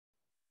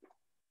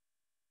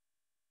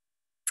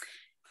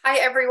Hi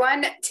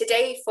everyone.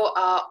 Today for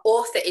our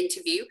author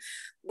interview,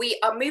 we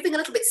are moving a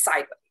little bit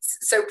sideways.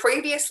 So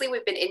previously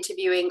we've been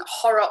interviewing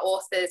horror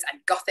authors and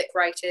gothic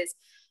writers,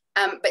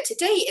 but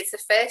today it's the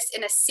first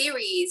in a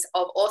series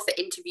of author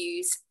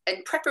interviews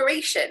in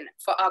preparation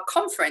for our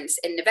conference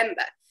in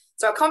November.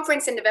 So our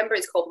conference in November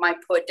is called My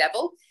Poor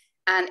Devil,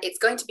 and it's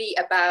going to be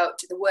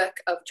about the work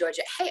of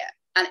Georgette Heyer,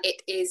 and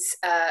it is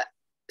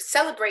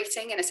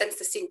celebrating, in a sense,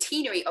 the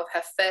centenary of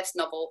her first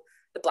novel,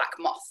 The Black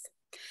Moth.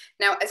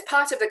 Now, as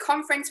part of the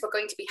conference, we're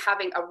going to be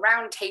having a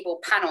roundtable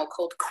panel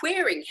called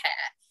Queering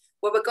Hair,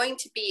 where we're going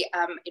to be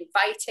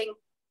inviting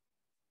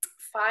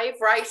 5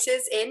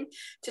 writers in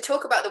to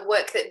talk about the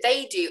work that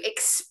they do,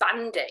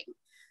 expanding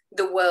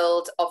the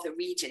world of the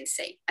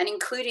Regency and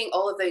including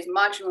all of those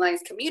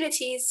marginalized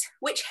communities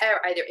which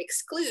Hair either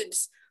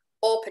excludes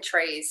or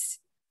portrays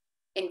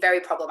in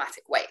very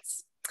problematic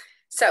ways.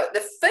 So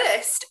the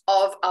first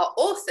of our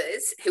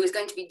authors who is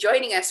going to be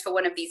joining us for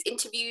one of these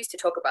interviews to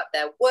talk about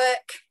their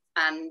work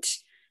and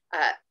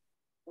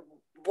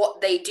what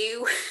they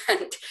do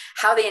and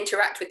how they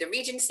interact with the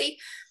Regency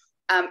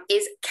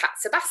is Cat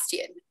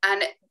Sebastian.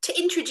 And to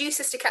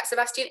introduce us to Cat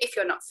Sebastian, if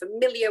you're not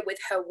familiar with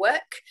her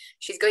work,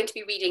 she's going to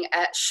be reading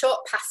a short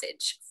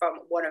passage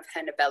from one of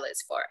her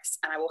novellas for us.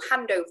 And I will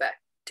hand over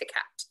to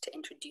Cat to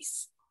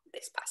introduce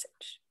this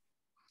passage.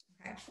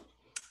 Okay.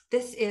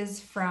 This is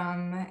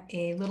from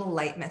A Little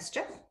Light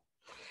Mischief.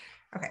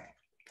 Okay.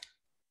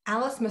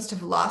 Alice must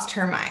have lost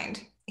her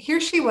mind.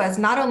 Here she was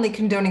not only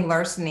condoning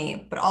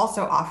larceny, but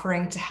also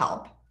offering to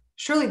help.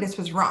 Surely this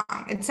was wrong.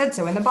 It said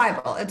so in the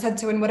Bible. It said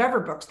so in whatever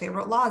books they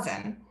wrote laws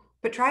in.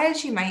 But try as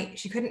she might,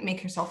 she couldn't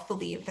make herself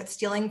believe that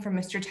stealing from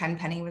Mr.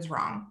 Tenpenny was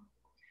wrong.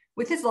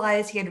 With his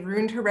lies, he had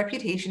ruined her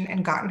reputation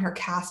and gotten her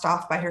cast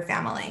off by her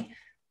family.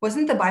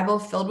 Wasn't the Bible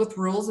filled with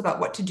rules about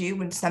what to do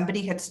when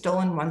somebody had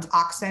stolen one's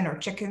oxen or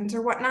chickens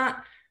or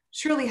whatnot?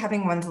 Surely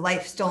having one's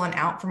life stolen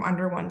out from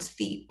under one's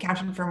feet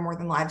counted for more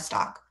than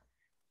livestock.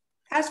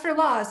 As for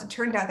laws, it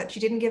turned out that she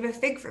didn't give a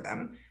fig for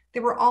them. They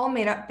were all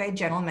made up by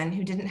gentlemen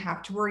who didn't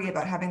have to worry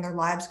about having their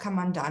lives come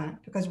undone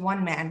because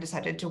one man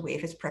decided to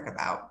wave his prick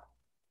about.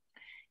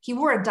 He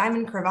wore a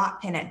diamond cravat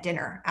pin at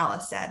dinner,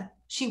 Alice said.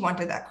 She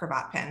wanted that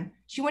cravat pin.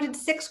 She wanted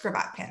 6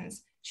 cravat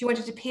pins. She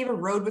wanted to pave a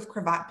road with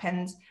cravat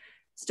pins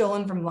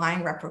stolen from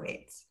lying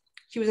reprobates.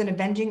 She was an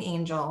avenging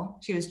angel.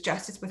 She was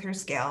justice with her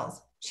scales.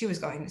 She was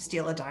going to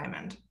steal a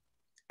diamond.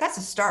 That's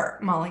a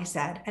start, Molly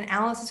said, and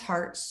Alice's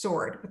heart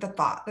soared with the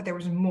thought that there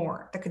was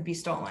more that could be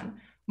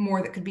stolen,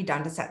 more that could be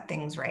done to set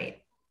things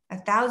right.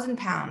 1,000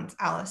 pounds,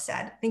 Alice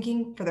said,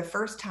 thinking for the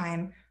first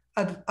time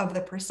of the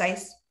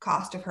precise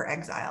cost of her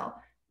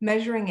exile,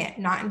 measuring it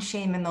not in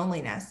shame and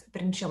loneliness,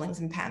 but in shillings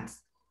and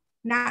pence.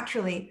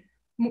 Naturally,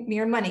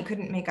 mere money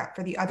couldn't make up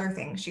for the other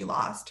things she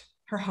lost,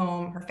 her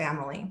home, her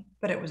family,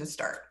 but it was a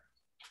start.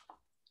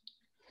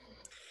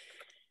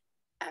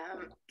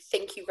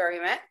 Thank you very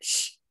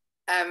much.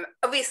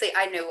 Obviously,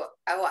 I know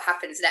what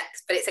happens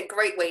next, but it's a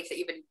great way to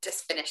even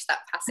just finish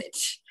that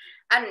passage.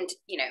 And,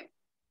 you know,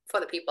 for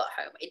the people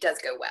at home, it does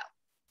go well.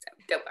 So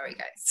don't worry,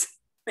 guys.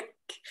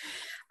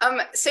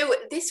 So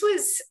this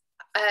was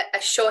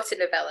a shorter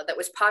novella that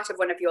was part of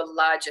one of your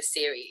larger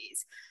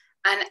series.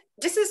 And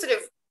just as sort of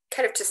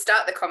kind of to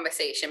start the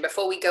conversation,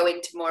 before we go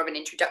into more of an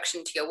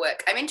introduction to your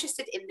work, I'm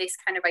interested in this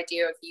kind of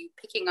idea of you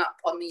picking up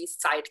on these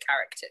side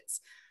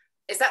characters.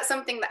 Is that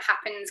something that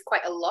happens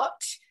quite a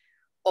lot?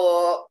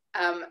 Or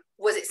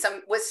was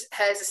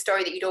hers a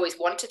story that you'd always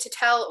wanted to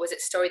tell? Or was it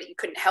a story that you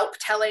couldn't help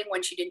telling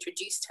once you'd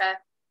introduced her?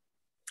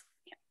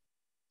 Yeah.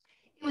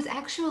 It was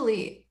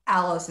actually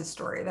Alice's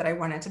story that I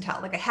wanted to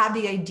tell. Like I had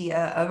the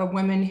idea of a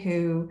woman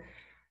who,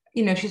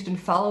 you know, she's been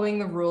following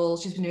the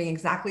rules. She's been doing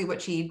exactly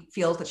what she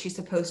feels that she's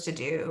supposed to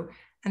do.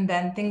 And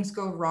then things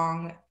go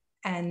wrong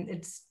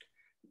and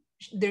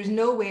there's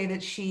no way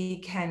that she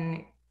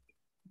can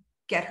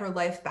get her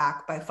life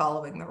back by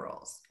following the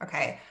rules.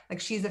 Okay. Like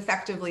she's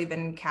effectively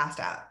been cast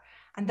out.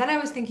 And then I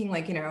was thinking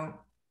like, you know,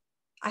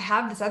 I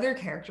have this other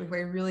character who I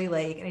really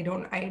like,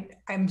 and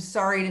I'm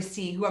sorry to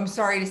see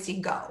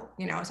go,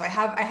 you know? So I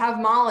have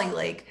Molly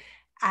like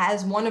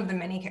as one of the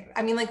many,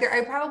 I mean, like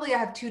I probably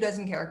have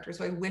 24 characters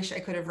who I wish I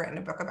could have written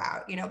a book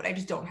about, you know, but I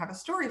just don't have a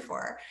story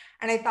for.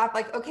 And I thought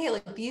like, okay,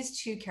 like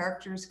these 2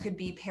 characters could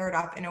be paired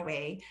up in a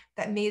way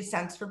that made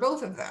sense for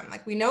both of them.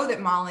 Like we know that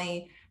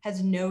Molly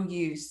has no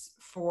use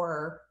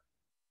for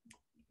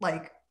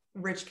like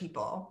rich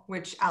people,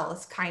 which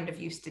Alice kind of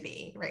used to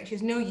be, right? She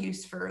has no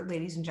use for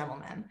ladies and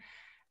gentlemen.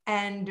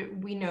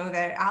 And we know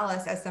that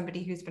Alice, as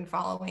somebody who's been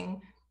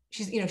following,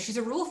 she's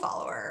a rule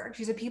follower.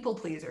 She's a people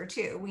pleaser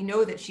too. We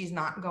know that she's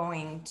not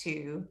going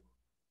to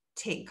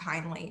take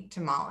kindly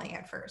to Molly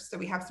at first. So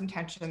we have some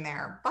tension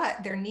there,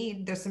 but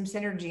there's some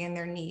synergy in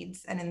their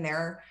needs and in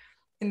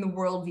the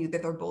worldview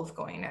that they're both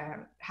going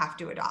to have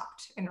to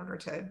adopt in order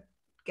to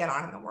get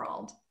on in the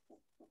world.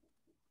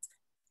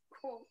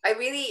 Cool. I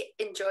really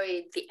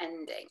enjoyed the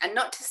ending, and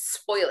not to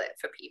spoil it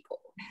for people,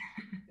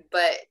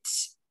 but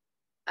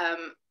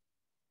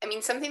I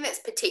mean, something that's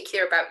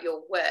particular about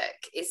your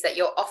work is that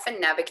you're often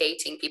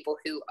navigating people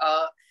who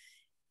are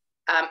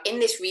in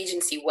this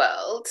Regency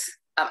world,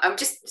 I'm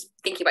just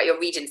thinking about your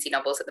Regency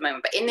novels at the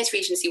moment, but in this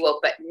Regency world,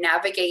 but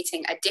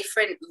navigating a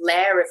different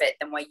layer of it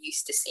than we're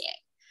used to seeing,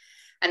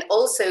 and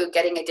also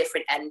getting a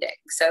different ending.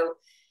 So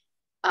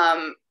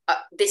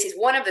this is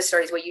one of the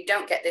stories where you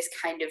don't get this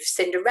kind of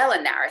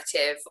Cinderella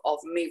narrative of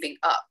moving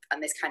up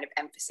and this kind of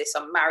emphasis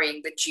on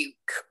marrying the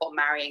Duke or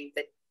marrying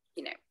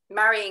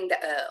the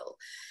Earl,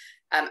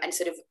 and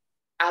sort of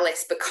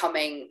Alice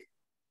becoming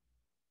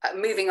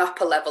moving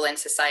up a level in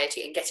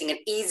society and getting an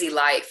easy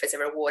life as a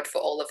reward for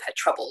all of her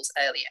troubles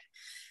earlier.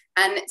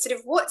 And sort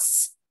of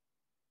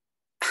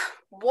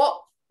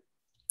what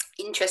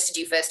interested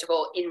you, first of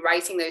all, in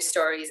writing those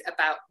stories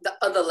about the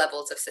other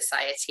levels of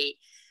society,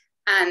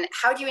 and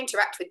how do you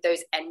interact with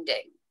those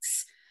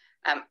endings?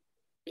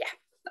 Yeah,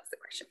 that's the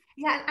question.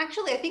 Yeah, and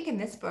actually, I think in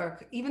this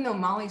book, even though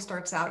Molly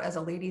starts out as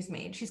a lady's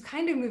maid, she's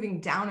kind of moving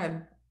down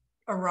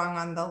a rung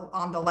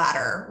on the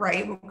ladder,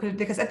 right?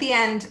 Because at the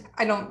end,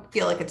 I don't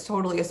feel like it's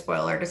totally a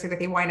spoiler to say that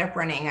they wind up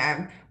running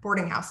a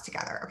boarding house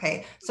together.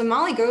 Okay, so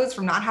Molly goes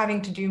from not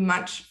having to do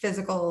much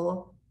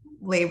physical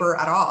labor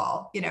at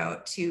all,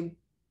 to,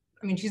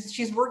 I mean,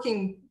 she's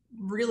working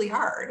really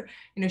hard.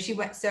 She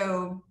went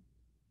so.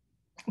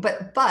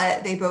 But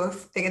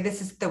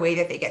this is the way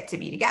that they get to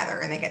be together,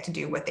 and they get to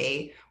do what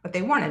they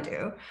want to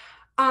do.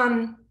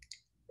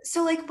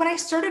 So like when I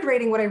started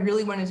writing, what I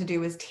really wanted to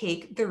do was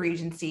take the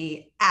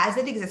Regency as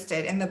it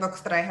existed in the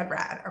books that I had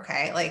read.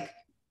 Okay, like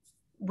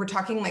we're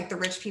talking like the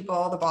rich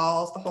people, the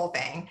balls, the whole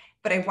thing.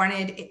 But I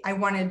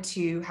wanted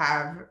to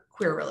have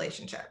queer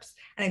relationships,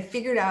 and I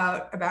figured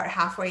out about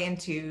halfway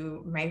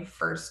into my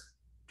first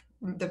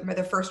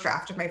the first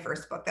draft of my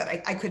first book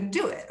that I couldn't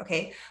do it.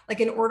 Okay,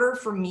 like in order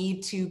for me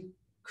to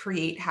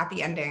create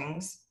happy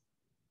endings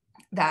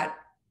that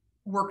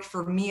worked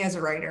for me as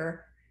a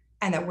writer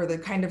and that were the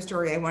kind of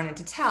story I wanted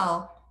to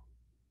tell,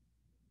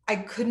 I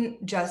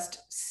couldn't just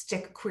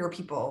stick queer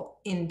people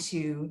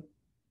into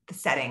the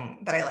setting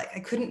that I like. I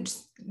couldn't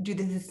just do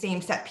the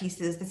same set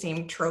pieces, the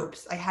same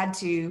tropes. I had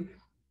to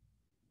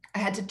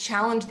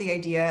challenge the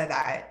idea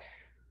that,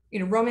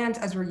 romance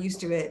as we're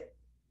used to it,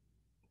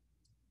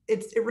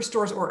 it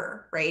restores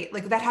order, right?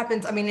 Like that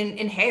happens. I mean,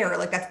 in Hair,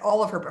 like that's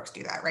all of her books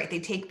do that, right? They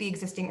take the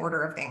existing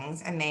order of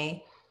things and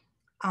they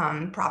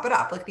prop it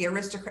up. Like the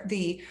aristocrat,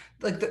 the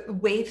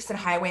waifs and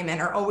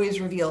highwaymen are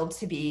always revealed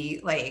to be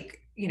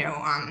like,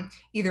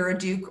 either a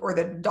duke or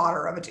the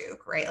daughter of a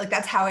duke, right? Like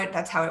that's how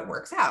it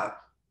works out.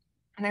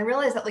 And I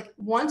realized that like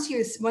once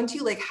you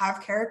like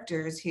have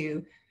characters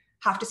who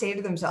have to say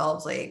to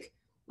themselves like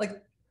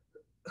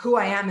who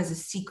I am is a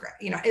secret,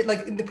 and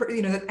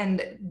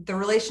the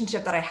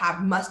relationship that I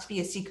have must be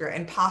a secret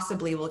and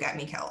possibly will get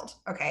me killed.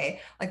 Okay.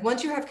 Like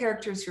once you have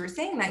characters who are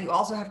saying that, you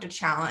also have to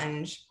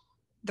challenge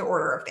the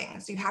order of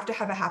things. You have to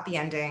have a happy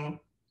ending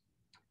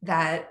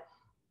that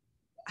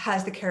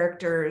has the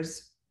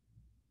characters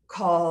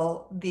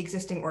call the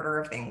existing order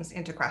of things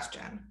into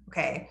question.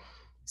 Okay.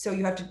 So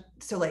you have to,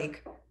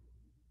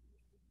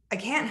 I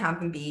can't have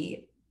them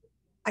be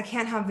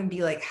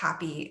like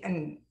happy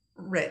and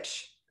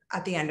rich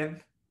at the end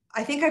of,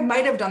 I think I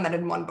might have done that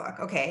in one book.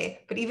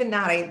 Okay. But even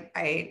that,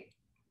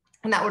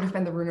 and that would have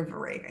been the Rune of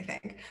Vareg, I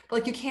think. But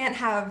like, you can't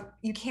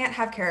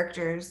have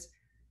characters.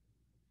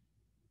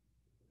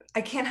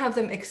 I can't have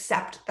them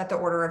accept that the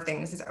order of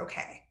things is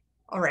okay.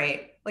 All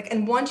right. Like,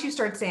 and once you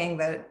start saying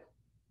that,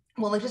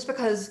 well, like just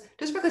because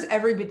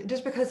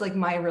like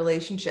my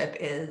relationship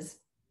is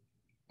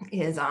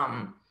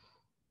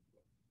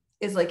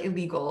like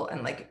illegal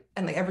and like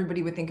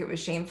everybody would think it was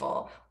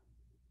shameful,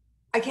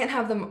 I can't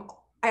have them.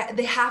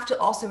 They have to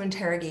also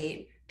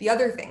interrogate the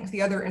other things,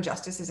 the other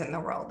injustices in the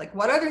world. Like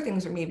what other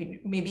things are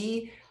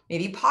maybe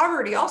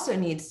poverty also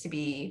needs to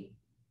be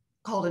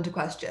called into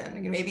question.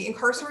 Maybe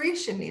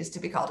incarceration needs to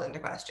be called into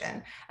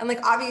question. And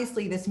like,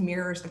 obviously this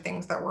mirrors the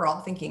things that we're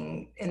all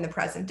thinking in the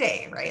present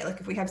day, right? Like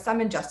if we have some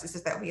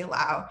injustices that we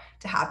allow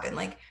to happen,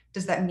 like,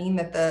 does that mean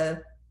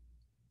that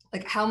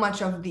how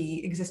much of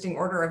the existing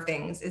order of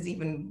things is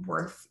even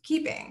worth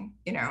keeping,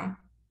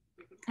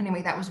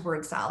 Anyway, that was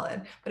word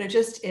salad, but it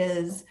just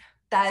is,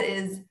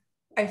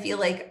 I feel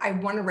like I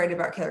want to write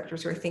about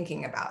characters who are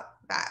thinking about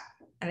that.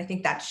 And I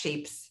think that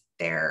shapes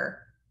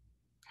their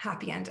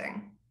happy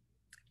ending.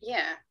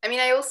 Yeah. I mean,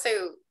 I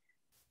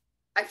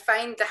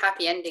find the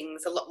happy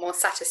endings a lot more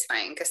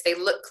satisfying because they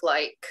look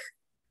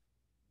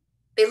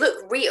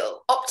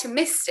real,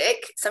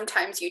 optimistic,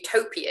 sometimes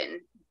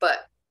utopian, but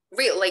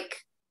real.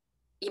 Like,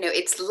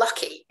 it's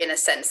lucky in a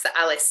sense that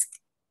Alice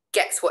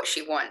gets what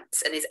she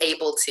wants and is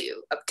able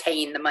to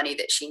obtain the money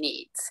that she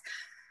needs.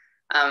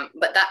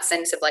 But that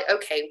sense of like,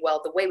 okay,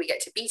 well, the way we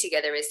get to be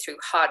together is through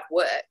hard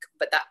work,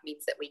 but that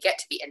means that we get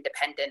to be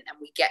independent and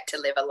we get to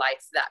live a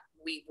life that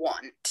we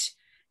want.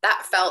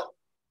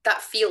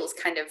 That feels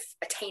kind of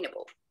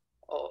attainable.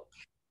 Or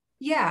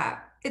yeah,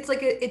 it's like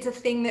it's a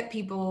thing that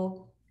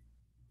people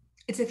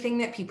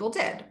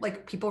did.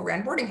 Like people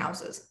ran boarding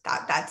houses.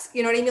 That's,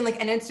 you know what I mean? Like,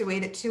 and it's a way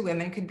that two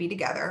women could be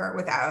together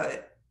without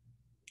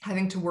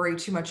having to worry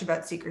too much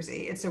about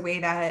secrecy. It's a way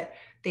that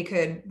they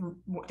could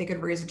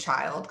raise a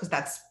child because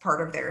that's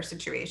part of their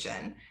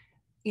situation.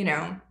 you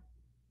know,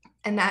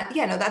 and that,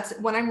 yeah, no, that's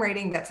when I'm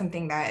writing, that's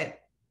something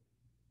that,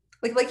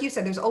 like you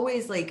said, there's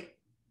always like,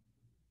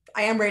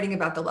 I am writing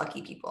about the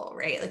lucky people,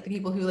 right? Like the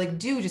people who like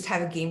do just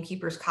have a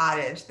gamekeeper's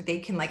cottage that they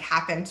can like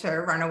happen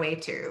to run away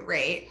to,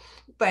 right?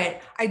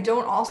 But I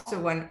don't also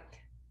want,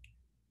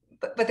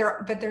 but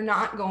they're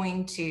not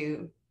going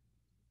to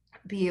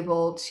be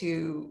able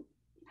to,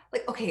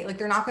 like, okay, like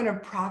they're not going to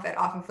profit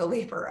off of the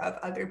labor of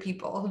other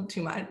people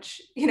too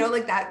much, you know,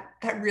 like that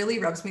really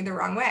rubs me the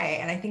wrong way.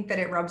 And I think that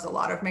it rubs a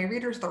lot of my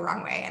readers the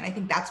wrong way. And I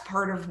think that's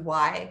part of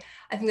why,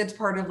 I think that's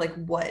part of like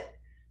what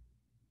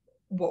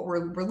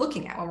we're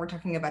looking at when we're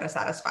talking about a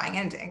satisfying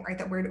ending, right?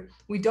 That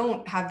we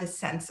don't have this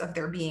sense of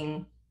there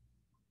being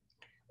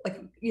like,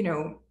 you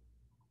know,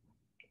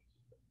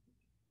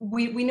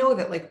 we know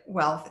that like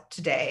wealth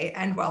today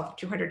and wealth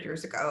 200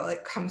 years ago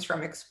like comes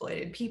from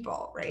exploited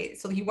people, right?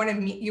 So you want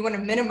to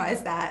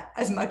minimize that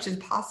as much as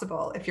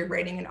possible if you're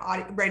writing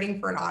writing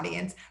for an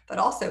audience that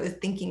also is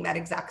thinking that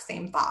exact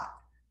same thought,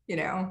 you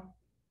know?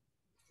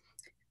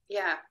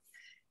 Yeah.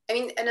 I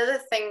mean, another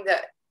thing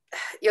that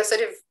you're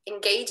sort of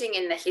engaging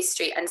in the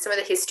history, and some of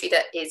the history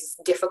that is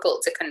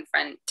difficult to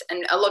confront,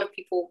 and a lot of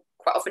people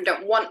quite often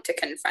don't want to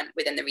confront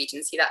within the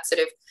Regency, that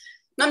sort of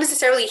not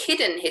necessarily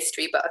hidden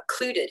history, but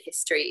occluded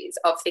histories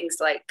of things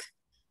like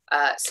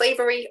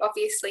slavery,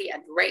 obviously,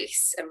 and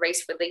race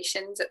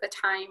relations at the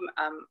time,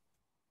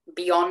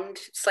 beyond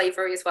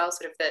slavery as well,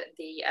 sort of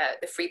the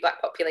free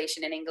Black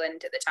population in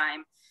England at the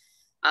time,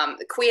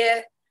 the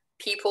queer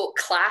people,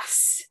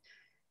 class.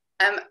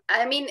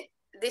 I mean,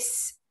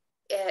 this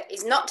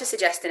is not to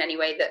suggest in any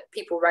way that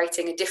people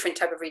writing a different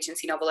type of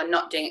Regency novel are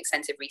not doing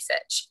extensive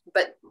research,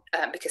 but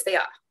because they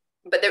are.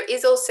 But there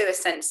is also a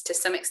sense, to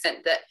some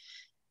extent,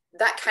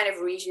 that kind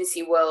of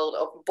Regency world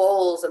of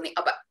balls and the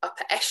upper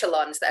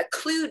echelons that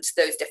occludes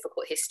those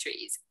difficult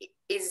histories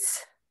it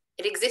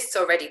exists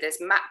already. There's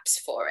maps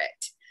for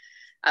it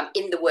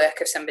in the work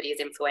of somebody as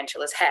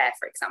influential as Hare,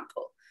 for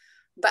example.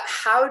 But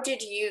how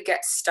did you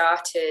get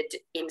started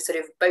in sort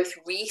of both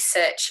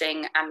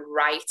researching and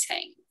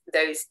writing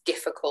those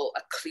difficult,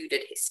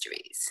 occluded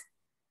histories?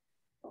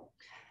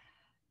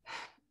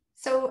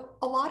 So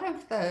a lot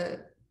of the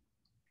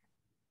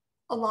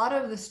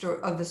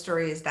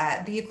stories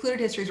that the occluded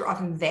histories are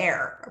often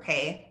there,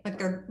 okay? Like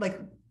they're like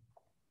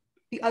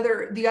the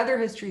other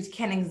histories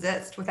can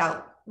exist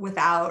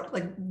without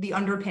like the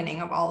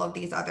underpinning of all of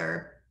these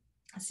other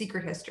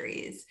secret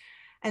histories.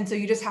 And so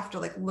you just have to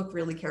like look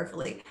really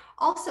carefully.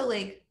 Also,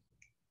 like,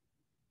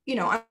 you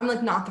know, I'm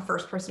like not the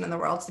first person in the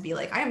world to be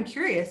like, I am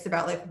curious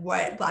about like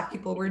what Black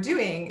people were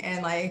doing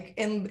and like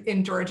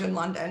in Georgian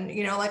London,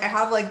 you know, like I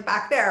have like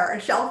back there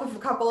a shelf of a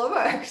couple of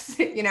books,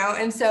 you know,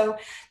 and so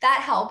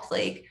that helps.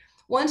 Like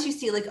once you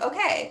see like,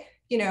 okay,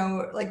 you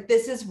know, like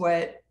this is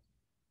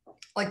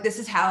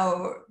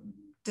how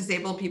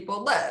disabled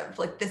people live.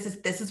 Like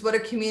this is what a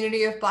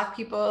community of Black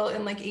people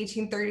in like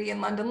 1830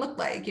 in London looked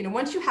like. You know,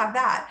 once you have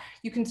that,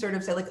 you can sort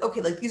of say like,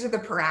 okay, like these are the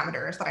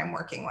parameters that I'm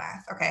working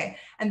with. Okay.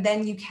 And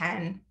then you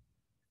can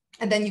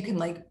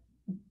like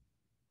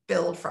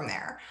build from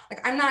there.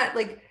 Like I'm not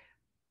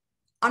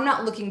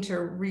looking to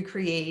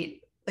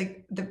recreate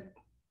like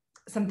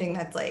something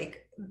that's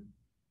like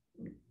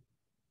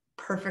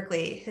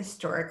perfectly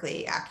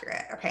historically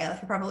accurate. Okay,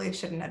 like I probably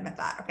shouldn't admit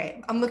that.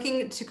 Okay, I'm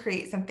looking to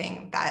create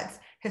something that's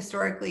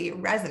historically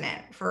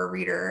resonant for a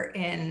reader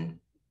in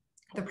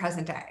the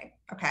present day.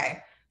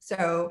 Okay,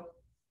 so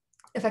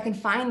if I can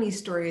find these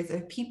stories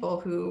of people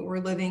who were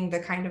living the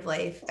kind of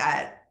life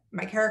that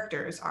my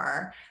characters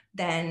are,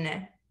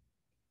 then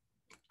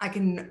I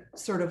can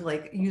sort of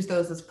like use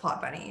those as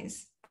plot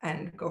bunnies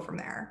and go from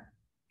there.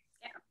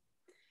 Yeah.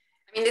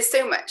 I mean, there's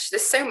so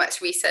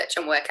much research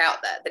and work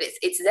out there that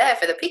it's there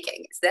for the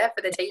picking, it's there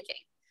for the taking.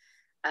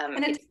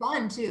 And it's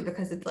fun too,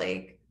 because it's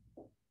like,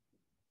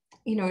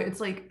 you know, it's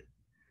like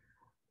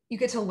you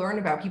get to learn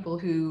about people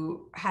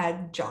who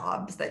had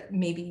jobs that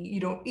maybe you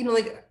don't, you know,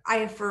 like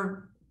I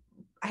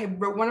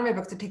wrote one of my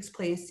books that takes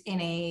place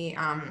in a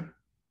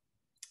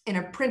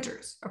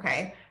printers.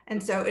 Okay.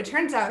 And so it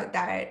turns out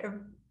that,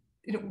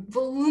 you know,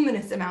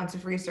 voluminous amounts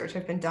of research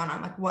have been done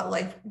on like what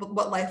life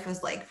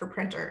was like for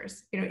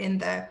printers, you know, in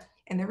the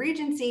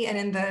Regency and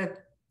in the,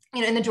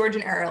 you know, in the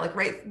Georgian era, like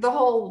right, the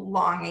whole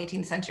long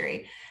 18th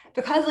century,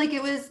 because like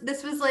it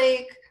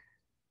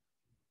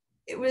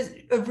was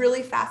a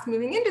really fast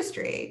moving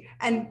industry.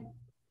 And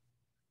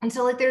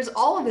so like there's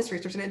all of this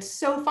research and it's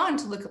so fun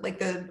to look at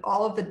like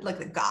all of the like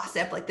the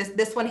gossip, like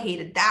this one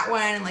hated that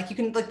one. And like you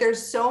can like,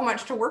 there's so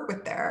much to work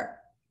with there.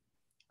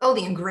 Oh,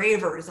 the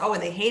engravers. Oh,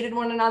 and they hated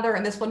one another.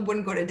 And this one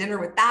wouldn't go to dinner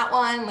with that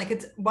one. Like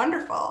it's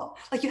wonderful.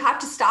 Like you have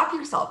to stop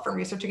yourself from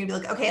researching and be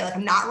like, okay, like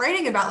I'm not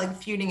writing about like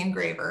feuding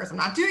engravers. I'm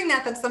not doing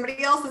that. That's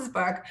somebody else's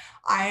book.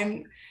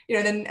 I'm, you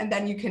know,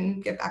 then you can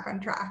get back on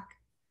track.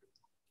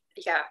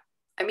 Yeah.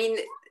 I mean,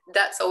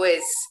 that's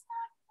always,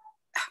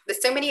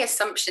 there's so many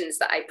assumptions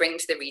that I bring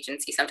to the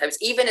Regency sometimes,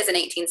 even as an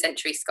 18th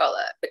century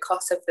scholar,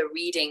 because of the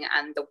reading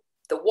and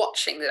the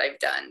watching that I've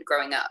done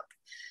growing up.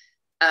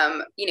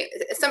 You know,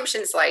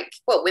 assumptions like,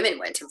 well, women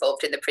weren't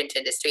involved in the print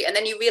industry. And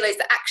then you realize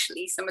that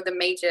actually some of the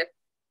major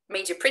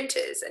major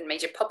printers and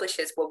major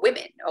publishers were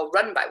women, or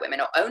run by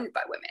women, or owned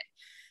by women.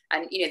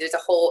 And, you know, there's a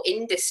whole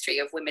industry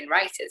of women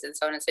writers and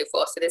so on and so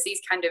forth. So there's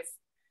these kind of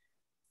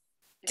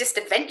just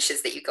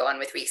adventures that you go on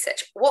with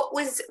research.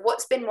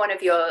 What's been one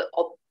of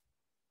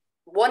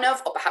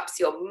or perhaps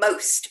your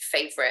most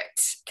favorite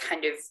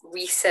kind of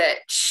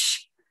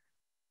research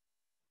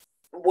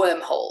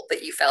wormhole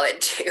that you fell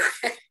into?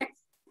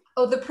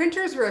 Oh, the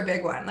printers were a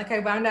big one. Like I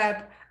wound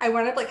up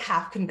like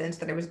half convinced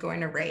that I was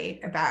going to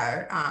write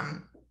about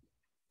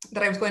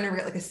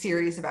like a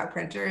series about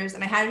printers,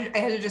 and I had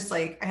to just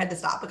like, I had to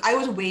stop. Like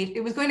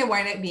it was going to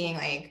wind up being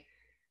like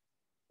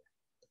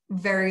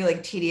very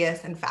like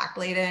tedious and fact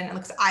laden, and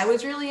because I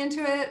was really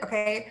into it,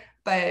 okay,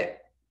 but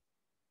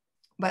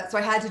so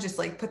I had to just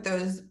like put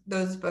those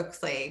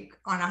books like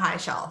on a high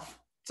shelf,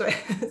 so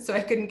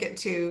I couldn't get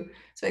too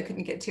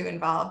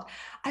involved.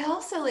 I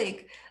also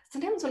like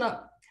sometimes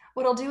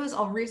what I'll do is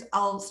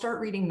I'll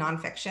start reading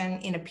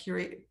nonfiction in a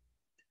period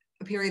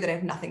that I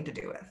have nothing to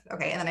do with,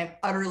 okay, and then I'm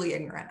utterly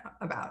ignorant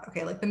about,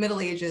 okay, like the Middle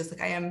Ages,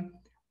 like I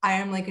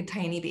am like a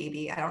tiny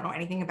baby. I don't know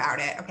anything about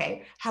it.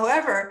 Okay.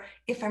 However,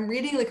 if I'm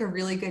reading like a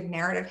really good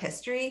narrative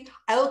history,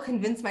 I will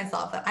convince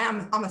myself that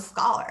I'm a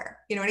scholar.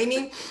 You know what I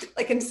mean?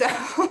 Like, and so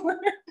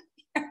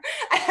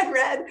I had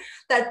read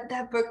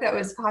that book that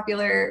was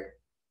popular.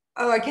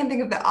 Oh, I can't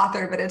think of the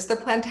author, but it's The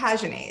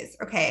Plantagenets.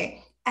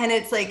 Okay. And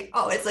it's like,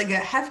 oh, it's like a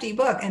hefty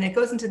book, and it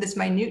goes into this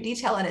minute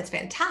detail, and it's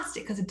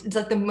fantastic because it's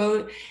like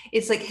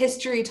it's like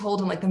history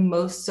told in like the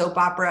most soap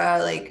opera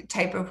like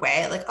type of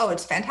way. Like, oh,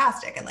 it's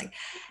fantastic. And like,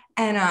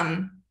 and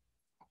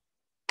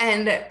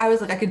I was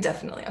like, I could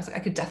definitely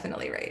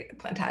write a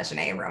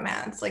Plantagenet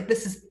romance. Like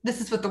this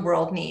is what the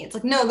world needs.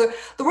 Like, no,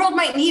 the world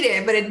might need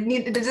it, but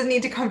it doesn't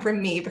need to come from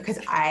me, because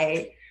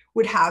I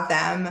would have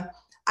them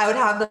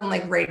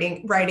like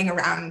writing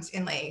around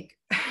in like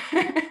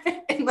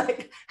in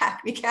like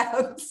hackney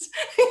cabs,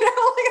 you know,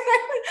 like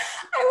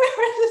I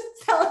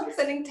would just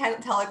sending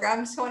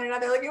telegrams to one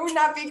another. Like it would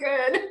not be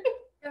good.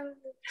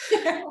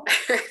 You know?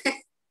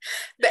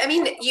 But I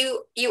mean,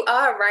 you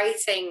are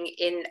writing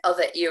in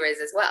other eras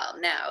as well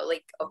now.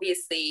 Like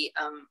obviously,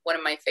 one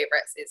of my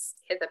favorites is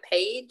Hither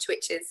Page,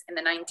 which is in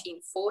the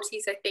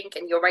 1940s, I think,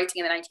 and you're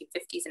writing in the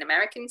 1950s, an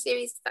American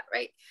series. Is that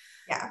right?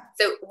 Yeah.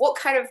 So what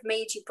kind of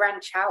made you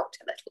branch out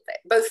a little bit,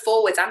 both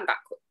forwards and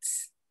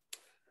backwards?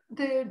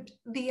 The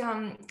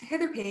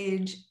Hither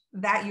Page,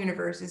 that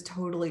universe is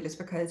totally just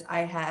because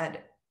I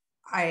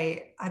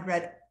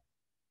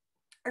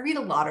read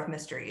a lot of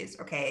mysteries,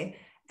 okay,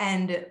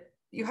 and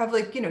you have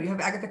like, you know, you have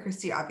Agatha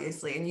Christie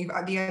obviously, and you've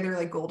the other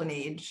like golden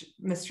age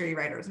mystery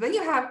writers, but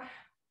you have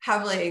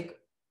like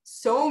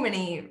so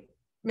many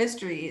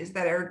mysteries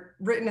that are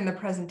written in the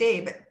present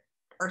day but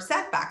are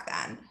set back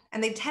then,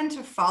 and they tend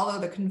to follow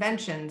the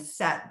conventions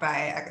set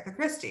by Agatha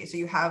Christie. So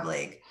you have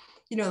like,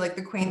 you know, like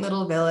the quaint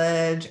little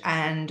village,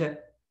 and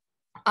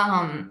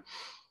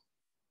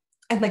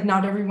like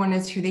not everyone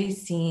is who they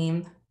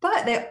seem,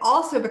 but they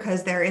also,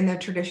 because they're in the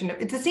tradition of,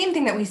 it's the same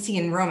thing that we see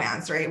in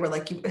romance, right? Where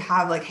like you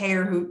have like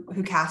Hare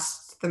who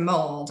casts the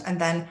mold,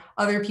 and then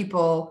other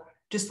people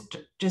just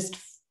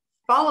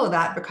follow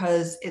that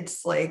because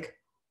it's like,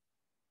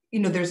 you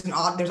know, there's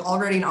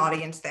already an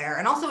audience there,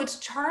 and also it's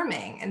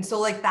charming, and so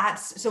like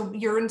so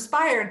you're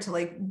inspired to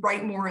like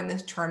write more in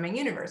this charming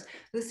universe.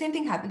 The same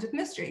thing happens with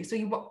mystery. So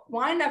you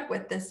wind up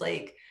with this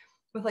like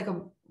with like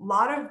a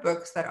lot of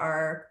books that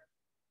are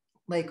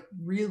like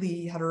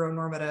really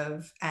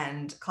heteronormative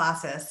and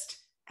classist,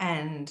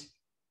 and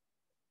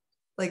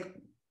like,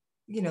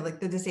 you know,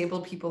 like the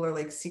disabled people are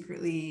like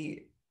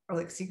secretly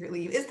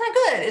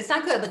it's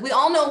not good. Like we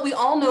all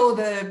know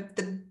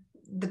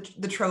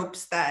the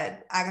tropes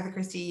that Agatha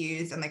Christie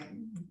used, and like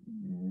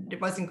it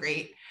wasn't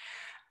great,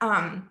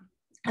 and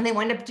they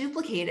wind up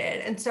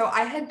duplicated. And so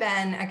I had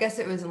been, I guess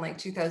it was in like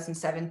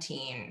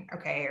 2017,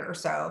 okay, or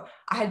so,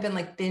 I had been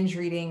like binge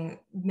reading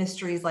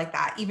mysteries like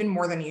that, even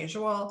more than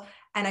usual.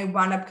 And I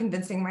wound up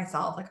convincing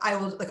myself, like, I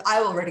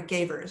will write a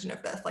gay version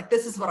of this. Like,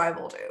 this is what I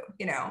will do,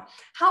 you know?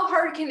 How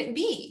hard can it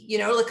be? You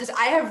know, like, because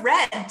I have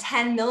read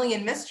 10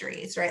 million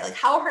mysteries, right? Like,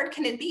 how hard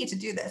can it be to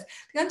do this?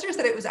 The answer is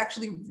that it was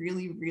actually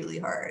really, really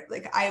hard.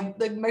 Like,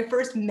 my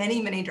first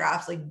many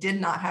drafts, like,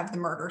 did not have the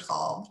murder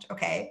solved,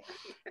 okay?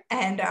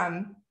 And,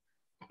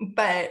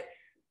 but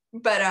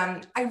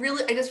I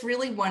just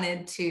really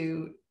wanted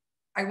to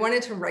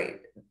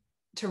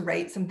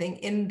write something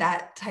in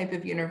that type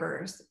of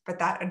universe, but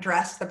that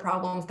addressed the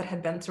problems that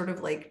had been sort of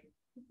like,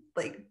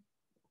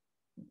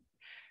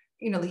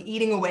 you know, like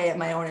eating away at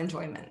my own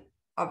enjoyment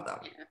of them.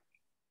 Yeah.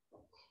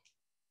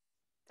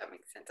 That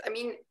makes sense. I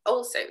mean,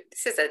 also,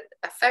 this is a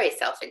very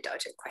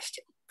self-indulgent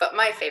question, but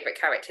my favorite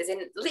characters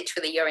in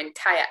literally your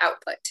entire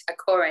output are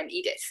Cora and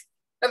Edith,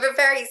 have a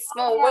very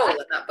small role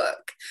in that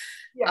book.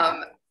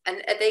 Yeah.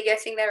 And are they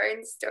getting their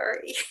own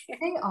story?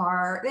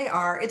 They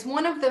are. It's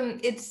one of them.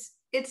 It's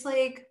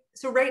like,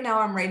 so right now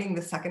I'm writing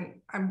the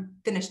second, I'm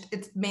finished.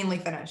 It's mainly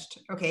finished.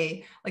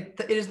 Okay. Like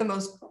it is the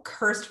most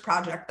cursed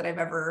project that I've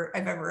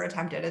ever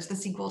attempted. It's the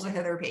sequel to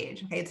Hither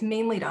Page. Okay. It's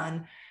mainly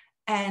done.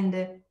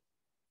 And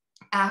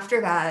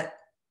after that,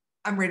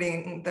 I'm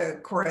reading the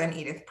Cora and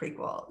Edith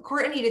prequel.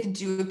 Cora and Edith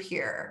do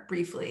appear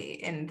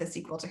briefly in the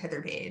sequel to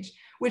Hither Page,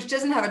 which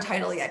doesn't have a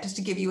title yet, just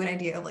to give you an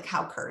idea of like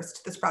how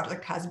cursed this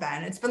project has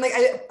been. It's been like,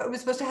 I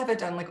was supposed to have it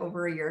done like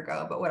over a year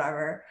ago, but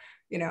whatever,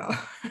 you know,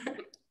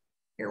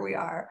 here we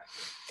are.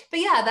 But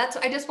yeah, that's,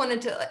 I just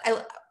wanted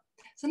to,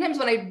 sometimes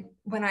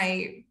when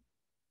I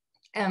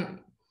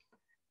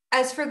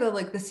as for the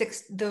like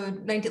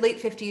the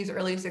late 50s,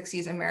 early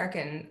 60s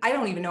American, I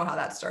don't even know how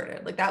that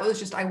started. Like that was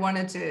just, I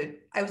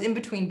was in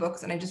between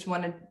books and I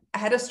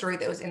had a story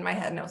that was in my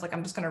head and I was like,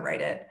 I'm just going to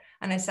write it.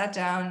 And I sat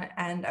down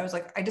and I was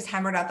like, I just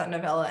hammered out that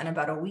novella in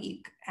about a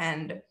week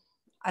and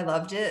I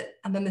loved it.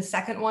 And then the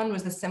second one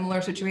was the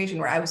similar situation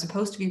where I was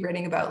supposed to be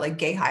writing about like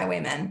gay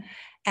highwaymen.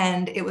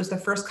 And it was the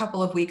first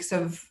couple of weeks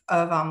of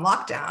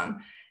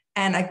lockdown.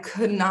 And I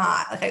could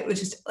not, like, it was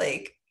just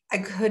like, I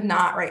could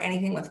not write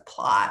anything with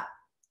plot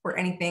or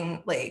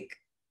anything like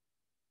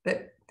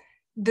that.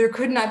 There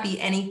could not be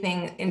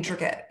anything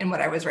intricate in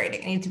what I was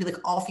writing. It needed to be like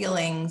all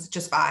feelings,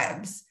 just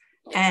vibes.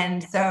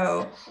 And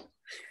so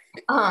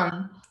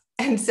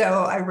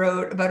I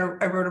wrote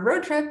a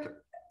road trip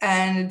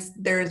and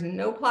there's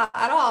no plot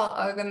at all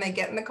other than they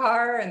get in the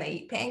car and they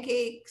eat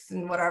pancakes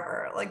and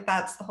whatever. Like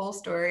that's the whole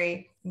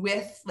story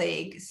with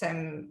like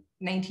some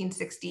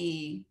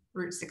 1960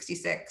 Route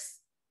 66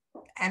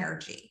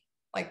 energy.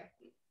 Like,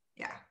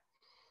 yeah.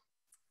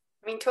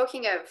 I mean,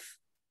 talking of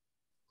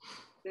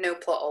no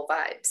plot or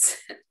vibes,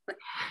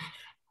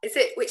 is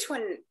it, which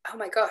one? Oh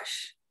my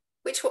gosh.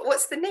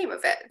 What's the name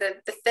of it?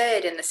 The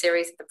third in the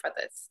series of the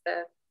brothers.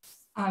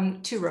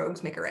 Two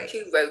rogues make a right.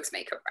 Two rogues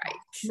make a right.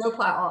 No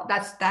plot.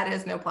 That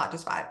is no plot,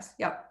 just vibes.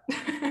 Yep.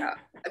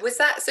 Was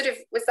that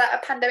a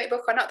pandemic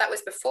book or not? That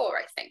was before,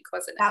 I think,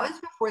 wasn't it? That was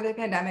before the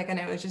pandemic, and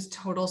it was just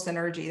total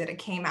synergy that it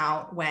came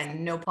out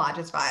when no plot,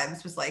 just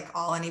vibes was like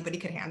all anybody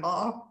could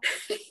handle.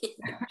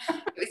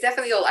 It was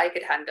definitely all I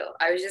could handle.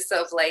 I was just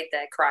sort of laid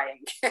there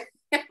crying.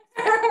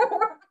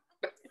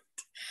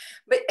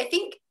 But I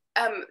think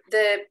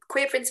the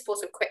Queer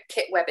Principles of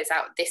Kit Webb is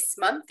out this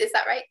month. Is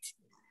that right?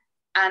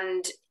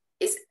 And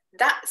is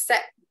that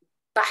set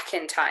back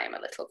in time a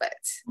little bit?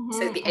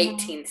 So the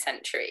 18th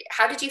century.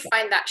 How did you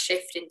find that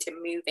shift into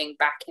moving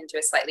back into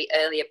a slightly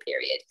earlier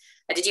period?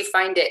 And did you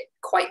find it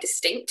quite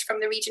distinct from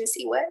the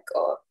Regency work,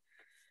 or?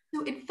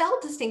 So it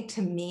felt distinct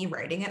to me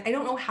writing it. I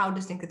don't know how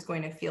distinct it's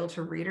going to feel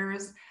to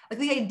readers. Like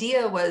the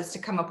idea was to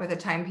come up with a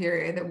time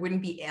period that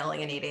wouldn't be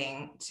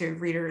alienating to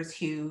readers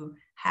who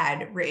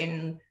had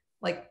written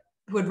like,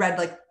 who had read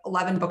like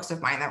 11 books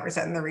of mine that were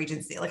set in the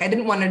Regency. Like I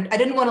didn't want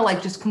to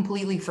like just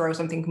completely throw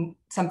something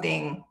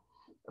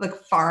like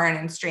foreign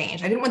and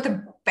strange. I didn't want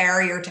the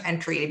barrier to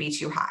entry to be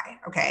too high.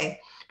 Okay.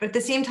 But at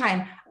the same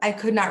time, I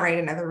could not write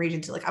another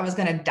Regency. Like I was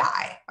going to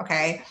die.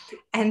 Okay.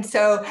 And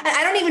so, and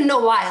I don't even know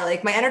why,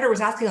 like my editor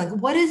was asking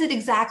like, what is it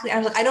exactly? I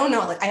was like, I don't know.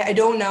 Like, I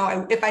don't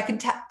know if I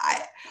could,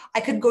 I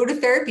could go to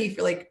therapy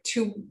for like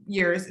 2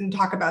 years and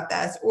talk about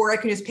this, or I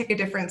could just pick a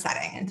different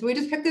setting. And so we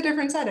just picked a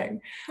different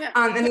setting. Yeah.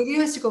 And the idea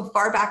was to go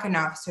far back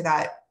enough so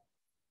that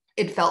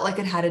it felt like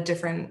it had a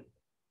different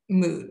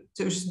mood.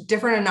 So it was just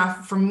different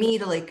enough for me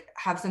to like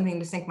have something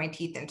to sink my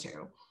teeth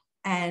into.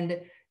 And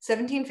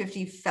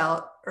 1750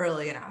 felt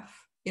early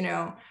enough, you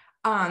know,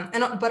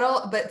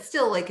 but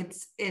still like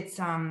it's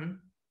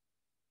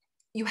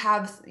you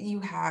have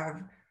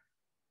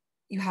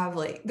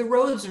like the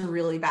roads are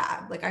really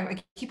bad. Like I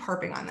keep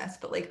harping on this,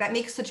 but like that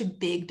makes such a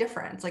big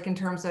difference. Like in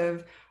terms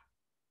of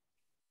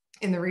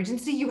in the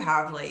Regency, you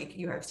have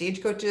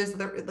stagecoaches.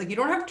 Like you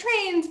don't have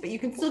trains, but you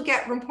can still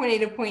get from point A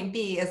to point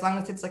B as long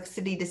as it's like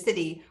city to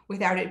city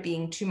without it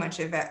being too much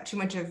of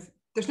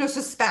there's no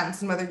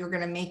suspense in whether you're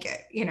going to make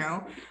it, you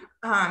know.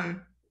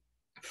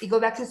 You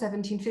go back to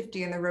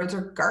 1750 and the roads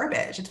are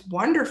garbage. It's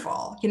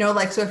wonderful, you know,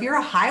 like, so if you're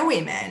a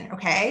highwayman,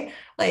 okay,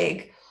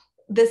 like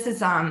this is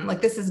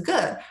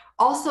good.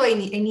 Also, I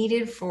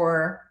needed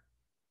for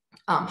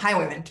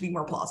highwaymen to be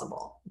more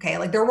plausible. Okay,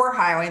 like there were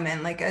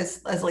highwaymen like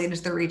as late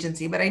as the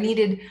Regency, but I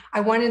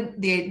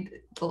wanted the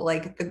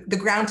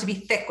ground to be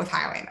thick with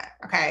highwaymen.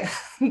 Okay,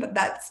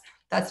 that's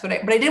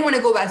what but I didn't want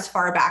to go as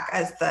far back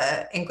as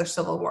the English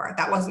Civil War.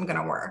 That wasn't going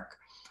to work.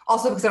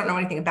 Also because I don't know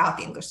anything about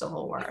the English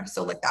Civil War,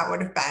 so like that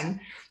would have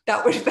been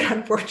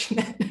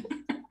unfortunate. I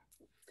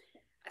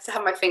have to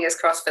have my fingers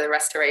crossed for the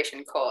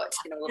Restoration Court.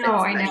 You know, no,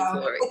 I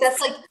know. But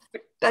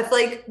that's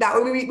like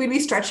that we'd be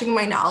stretching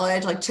my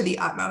knowledge like to the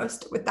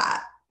utmost with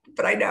that.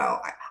 But I know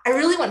I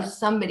really want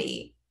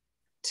somebody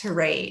to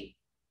write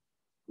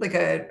like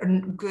a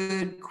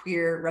good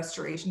queer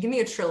restoration. Give me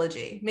a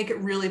trilogy. Make it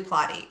really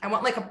plotty. I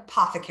want like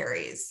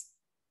apothecaries.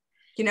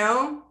 You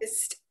know?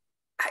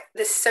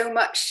 There's so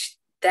much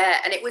there,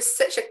 and it was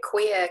such a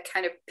queer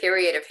kind of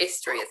period of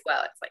history as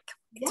well. It's like,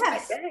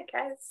 yes, there,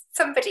 guys,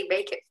 somebody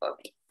make it for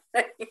me.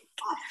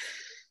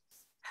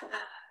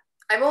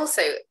 I'm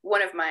also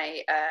one of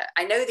my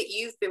I know that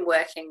you've been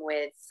working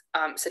with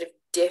sort of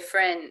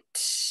different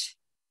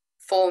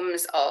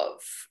forms of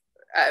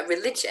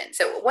religion.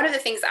 So one of the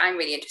things that I'm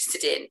really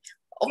interested in,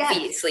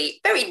 obviously,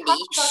 very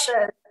niche.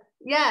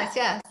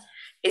 Yes.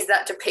 is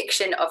that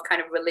depiction of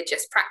kind of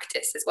religious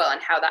practice as well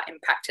and how that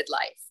impacted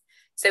life.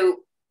 So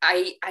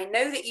I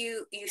know that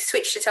you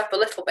switched it up a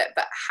little bit,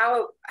 but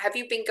how have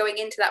you been going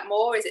into that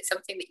more? Is it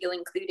something that you'll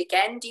include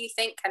again, do you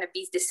think, kind of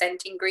these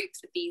dissenting groups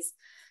with these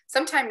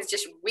sometimes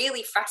just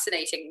really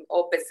fascinating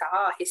or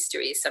bizarre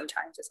histories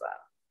sometimes as well?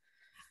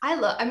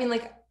 I mean,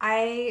 like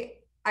I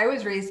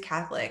was raised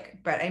Catholic,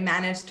 but I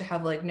managed to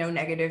have like no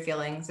negative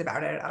feelings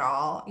about it at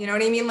all. You know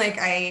what I mean? Like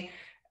I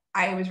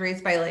was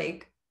raised by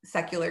like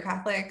secular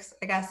Catholics,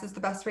 I guess is the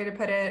best way to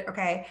put it.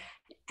 Okay.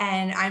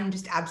 And I'm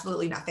just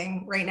absolutely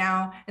nothing right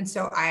now. And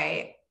so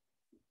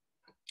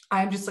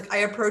I'm just like, I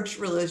approach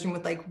religion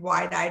with like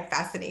wide-eyed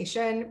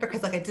fascination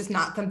because like it's just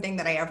not something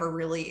that I ever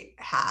really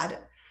had.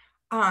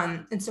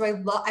 And so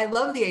I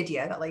love the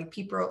idea that like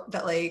people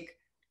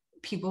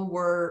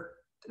were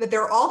that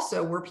there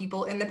also were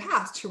people in the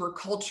past who were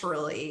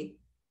culturally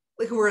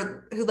like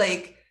who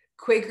like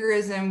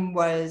Quakerism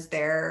was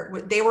there.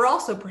 They were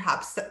also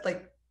perhaps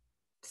like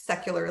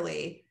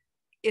secularly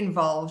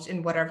involved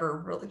in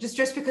whatever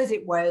just because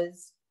it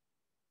was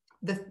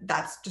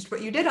that's just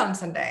what you did on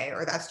Sunday,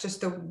 or that's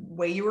just the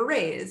way you were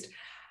raised.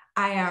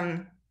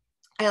 I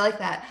like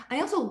that.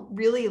 I also,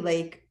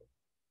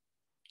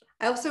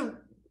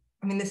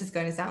 I mean, this is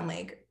going to sound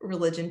like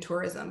religion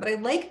tourism, but I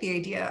like the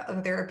idea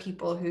that there are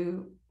people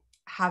who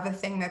have a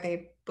thing that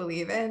they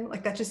believe in.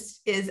 Like that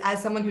just is,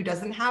 as someone who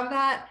doesn't have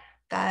that,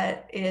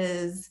 that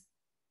is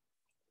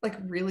like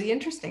really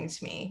interesting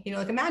to me. You know,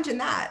 like imagine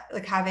that,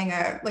 like having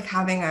a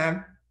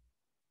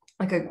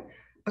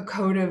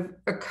code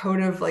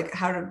of like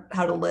how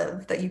to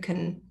live that you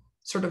can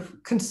sort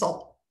of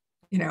consult,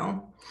 you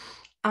know.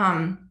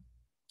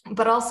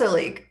 But also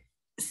like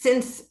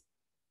since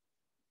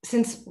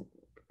the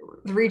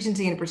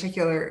Regency in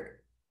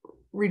particular,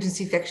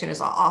 Regency fiction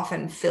is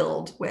often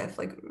filled with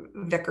like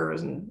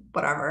vicars and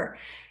whatever.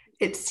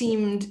 It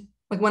seemed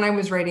like when I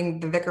was writing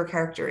the vicar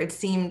character, it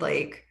seemed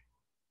like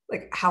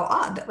how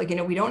odd that like, you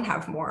know, we don't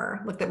have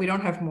more, like that we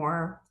don't have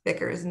more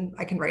vicars, and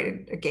I can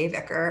write a gay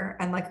vicar,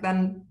 and like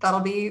then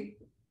that'll be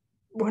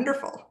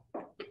wonderful.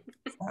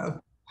 So.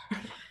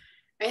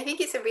 I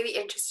think it's a really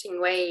interesting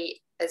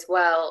way as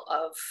well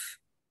of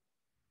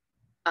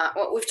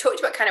what we've talked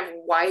about, kind of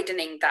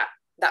widening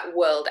that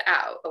world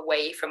out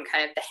away from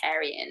kind of the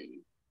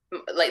Hairean,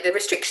 like the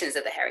restrictions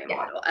of the Hairean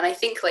model. And I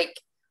think like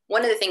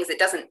one of the things that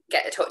doesn't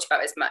get talked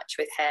about as much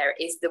with Hare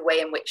is the way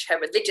in which her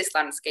religious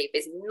landscape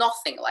is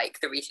nothing like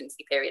the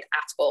Regency period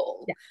at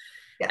all. Yeah.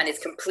 Yes. And is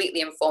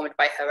completely informed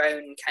by her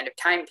own kind of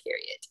time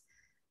period.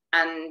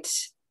 And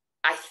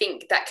I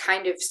think that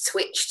kind of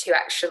switch to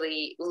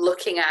actually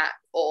looking at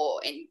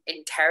or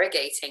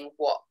interrogating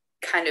what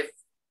kind of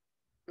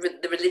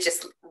the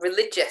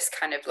religious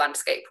kind of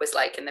landscape was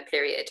like in the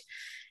period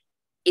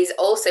is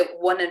also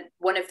one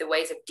of the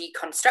ways of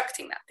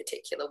deconstructing that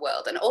particular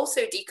world, and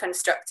also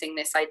deconstructing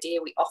this idea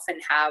we often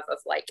have of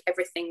like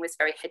everything was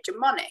very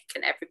hegemonic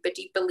and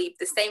everybody believed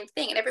the same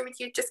thing and everybody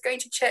was just going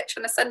to church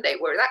on a Sunday,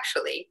 whereas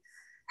actually,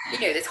 you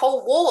know, this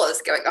whole war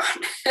is going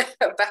on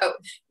about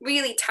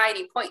really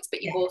tiny points,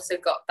 but you've also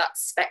got that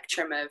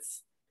spectrum of,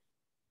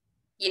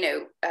 you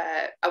know,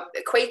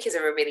 Quakers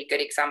are a really good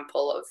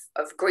example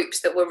of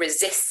groups that were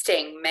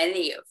resisting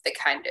many of the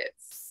kind of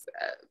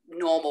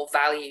normal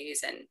values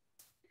and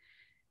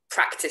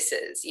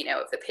practices, you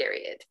know, of the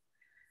period.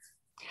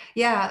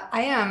 Yeah,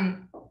 I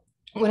am.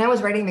 When I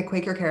was writing the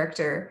Quaker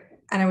character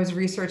and I was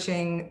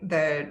researching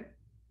the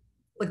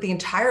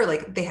entire,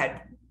 like they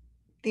had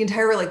the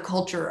entire like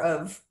culture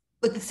of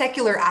like the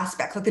secular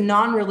aspects, like the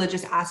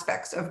non-religious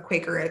aspects of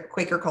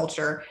Quaker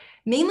culture,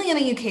 mainly in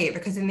the UK,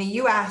 because in the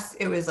US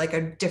it was like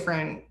a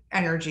different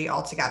energy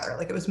altogether.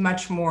 Like it was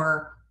much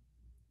more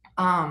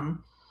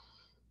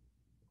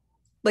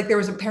like there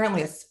was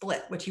apparently a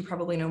split, which you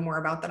probably know more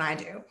about than I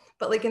do.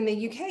 But like in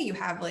the UK, you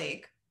have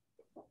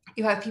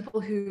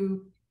people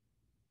who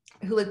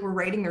like were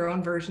writing their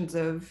own versions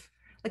of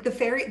like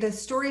the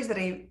stories that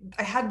I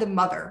had the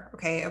mother,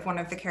 okay, of one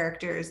of the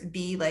characters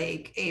be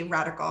like a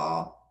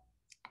radical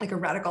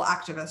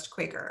activist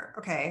Quaker,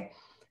 okay,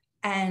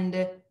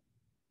 and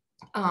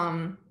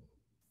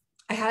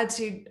I had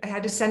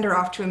to send her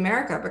off to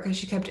America because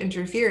she kept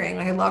interfering.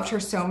 Like I loved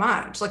her so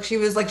much. Like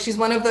she's I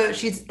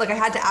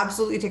had to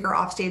absolutely take her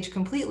off stage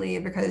completely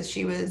because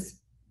she was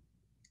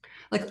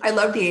like, I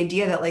love the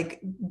idea that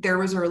like there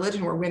was a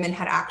religion where women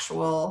had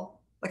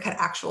actual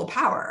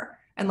power,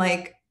 and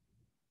like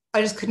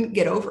I just couldn't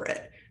get over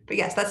it. But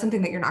yes, that's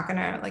something that you're not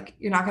gonna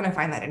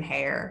find that in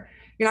Hare.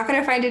 You're not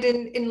gonna find it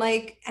in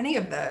like any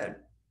of the,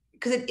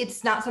 because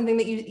it's not something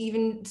that you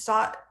even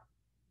saw.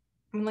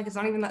 I mean, like it's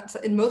not even that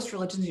in most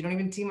religions. You don't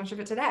even see much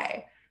of it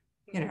today,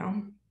 you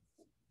know.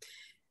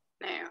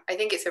 No, I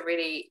think it's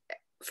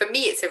for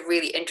me, it's a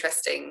really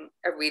interesting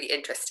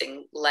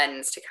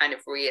lens to kind of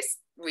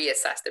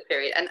reassess the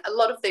period. And a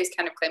lot of those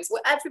kind of claims,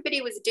 well,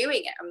 everybody was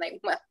doing it. I'm like,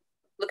 well,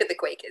 look at the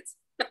Quakers.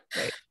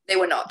 Right. They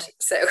were not.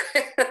 So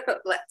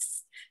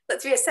let's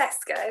reassess,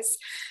 guys.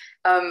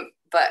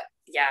 But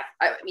yeah,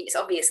 I mean,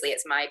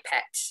 it's my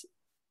pet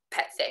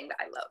thing that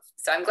I love.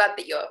 So I'm glad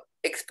that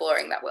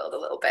exploring that world a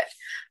little bit.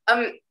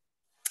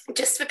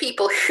 Just for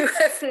people who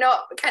have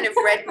not kind of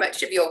read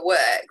much of your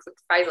work,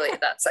 finally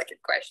that second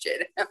question,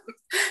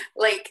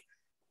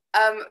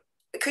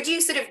 could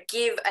you sort of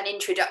give an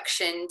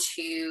introduction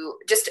to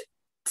just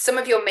some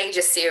of your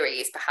major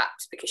series,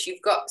 perhaps, because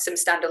you've got some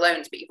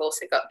standalones, but you've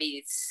also got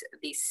these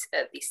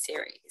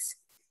series.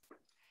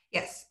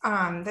 Yes,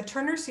 the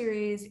Turner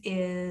series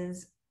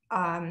is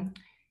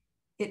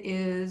it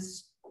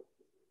is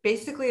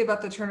basically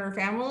about the Turner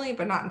family,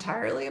 but not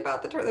entirely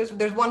about the Turner.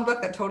 There's one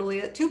book that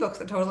totally, two books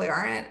that totally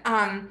aren't.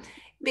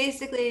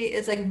 Basically,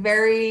 it's like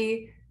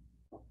very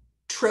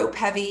trope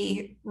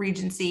heavy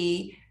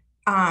Regency.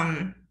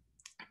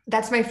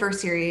 That's my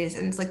first series,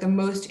 and it's like the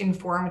most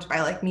informed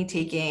by like me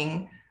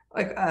taking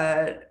like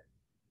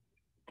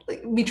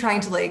me trying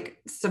to like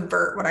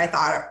subvert what I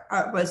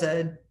thought was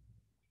a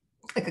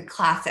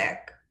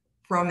classic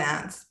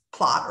romance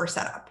plot or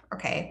setup.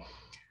 Okay.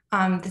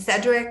 The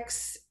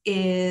Sedgwicks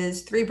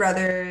is three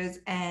brothers,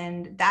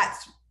 and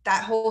that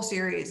whole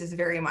series is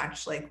very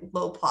much like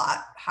low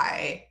plot,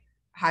 high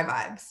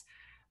vibes.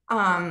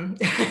 And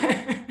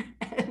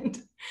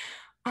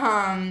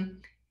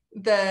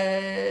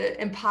the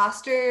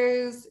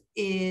Imposters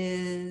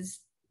is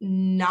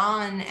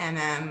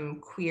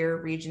non-MM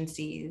queer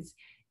Regencies,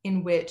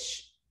 in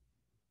which,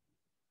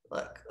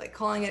 look, like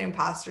calling it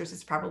imposters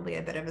is probably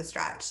a bit of a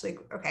stretch, like,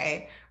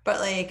 okay, but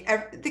like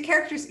the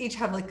characters each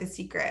have like a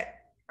secret,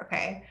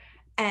 okay,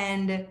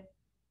 and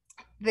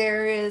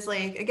there is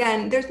like,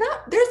 again, there's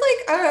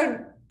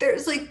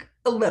like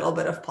a little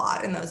bit of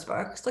plot in those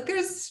books, like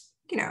there's,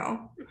 you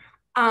know,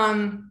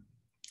 and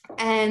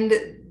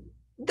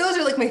those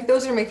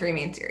are my three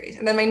main series.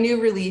 And then my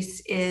new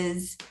release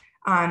is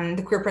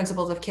The Queer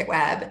Principles of Kit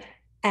Webb,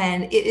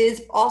 and it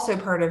is also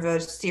part of a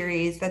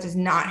series that does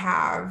not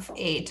have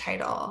a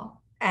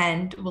title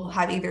and will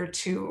have either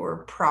 2 or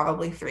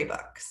probably 3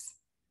 books.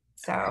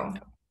 So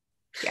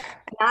yeah,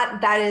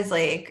 and that is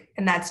like,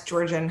 and that's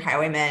Georgian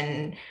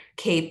highwaymen,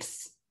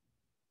 capes,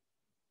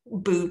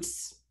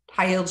 boots,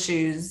 high-heeled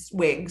shoes,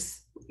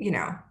 wigs, you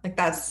know, like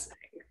that's,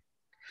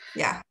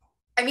 yeah.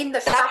 I mean,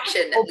 the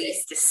fashion, at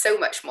least, is so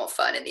much more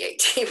fun in the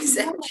 18th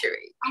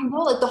century. I know,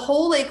 like the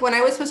whole, like when I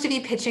was supposed to be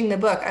pitching the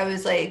book, I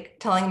was like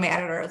telling my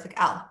editor, I was like,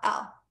 Al,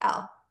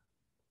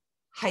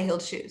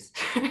 high-heeled shoes.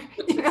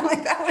 You know,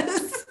 like that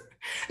was,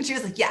 and she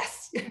was like,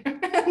 yes.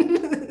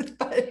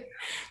 But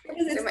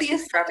because so much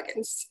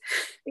extravagance.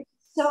 It's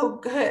so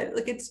good.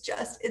 Like it's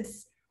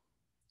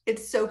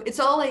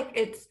all like,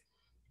 it's,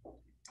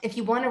 if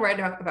you want to write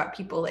about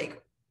people like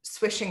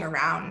swishing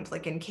around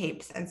like in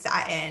capes and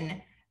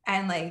satin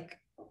and like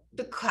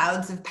the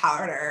clouds of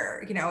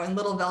powder, you know, and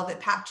little velvet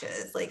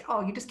patches, like,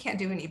 oh, you just can't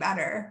do any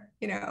better,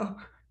 you know.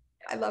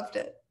 I loved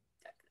it.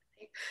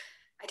 Definitely.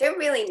 I don't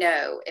really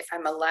know if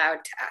I'm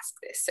allowed to ask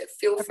this, so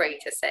feel free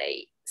to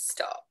say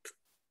stop.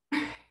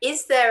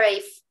 Is there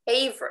a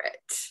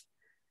favorite,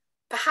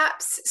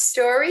 perhaps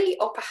story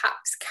or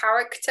perhaps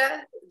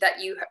character that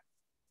you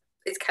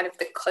is kind of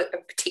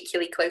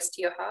particularly close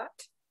to your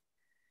heart?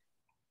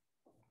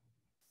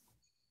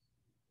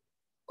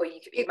 Or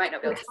you might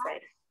not be able to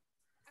say.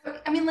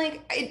 I mean,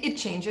 like, it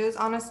changes,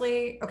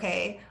 honestly.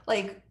 Okay,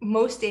 like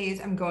most days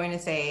I'm going to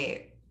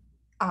say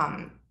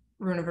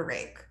Rune of a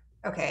Rake.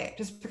 Okay,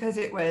 just because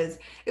it was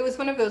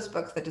one of those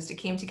books that just, it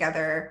came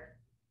together,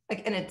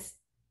 like, and it's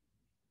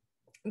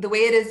the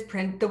way it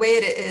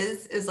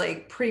is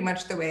like pretty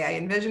much the way I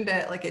envisioned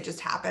it. Like it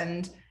just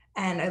happened,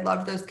 and I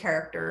loved those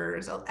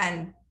characters,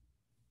 and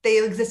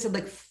they existed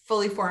like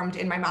fully formed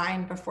in my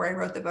mind before I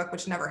wrote the book,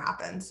 which never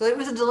happened. So it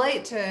was a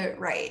delight to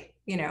write,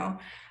 you know.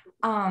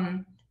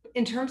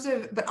 In terms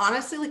of, but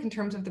honestly, like in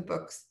terms of the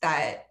books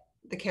that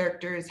the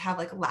characters have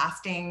like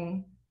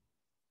lasting,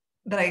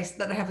 that I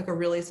have like a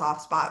really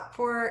soft spot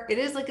for, it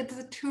is like, it's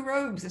the 2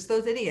 rogues, it's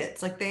those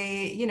idiots, like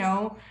they, you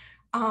know,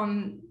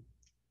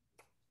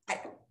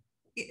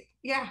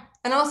 yeah.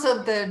 And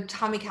also the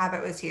Tommy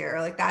Cabot was here,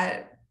 like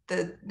that,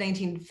 the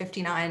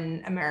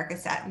 1959 America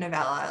set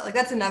novella, like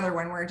that's another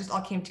one where it just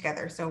all came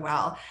together so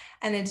well.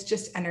 And it's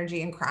just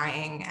energy and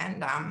crying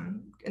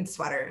and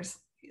sweaters,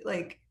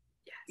 like,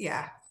 yes.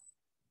 Yeah.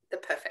 The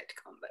perfect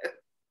combo.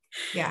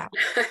 Yeah.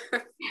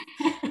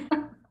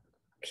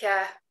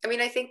 Yeah, I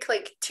mean, I think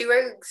like Two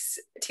Rogues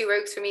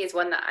for me is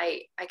one that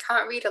I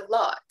can't read a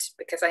lot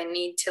because I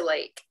need to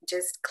like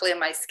just clear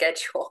my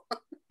schedule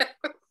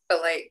for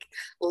like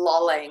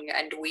lolling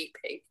and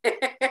weeping. Not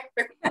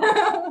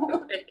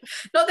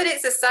that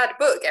it's a sad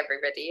book,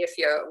 everybody, if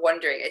you're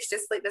wondering. It's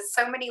just like there's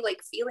so many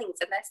like feelings,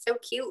 and they're so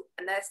cute,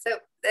 and they're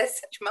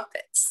such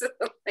Muppets.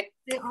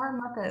 They are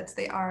Muppets.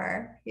 They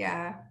are,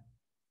 yeah.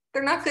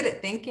 They're not good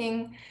at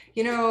thinking,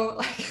 you know,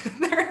 like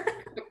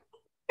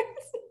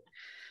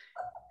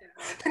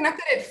they're not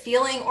good at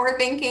feeling or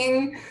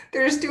thinking.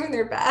 They're just doing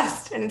their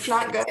best, and it's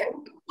not good.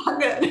 Not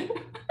good.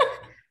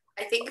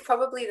 I think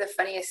probably the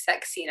funniest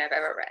sex scene I've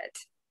ever read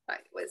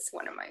was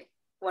one of my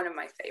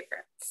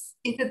favorites.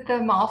 Is it the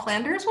Moll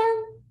Flanders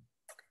one?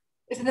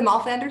 Is it the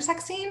Moll Flanders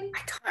sex scene? I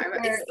can't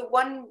remember. It's the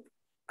one.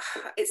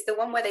 it's the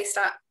one where they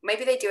start,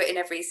 maybe they do it in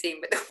every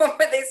scene, but the one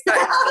where they start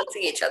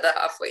insulting each other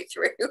halfway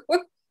through.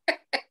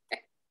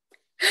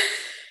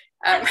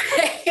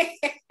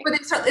 Where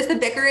they start, is the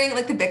bickering,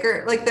 like the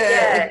bicker, like the,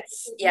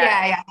 yes, like,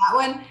 yeah, that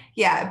one.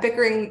 Yeah,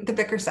 bickering, the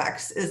bicker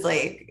sex is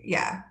like,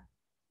 yeah.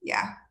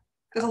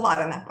 There's a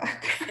lot in that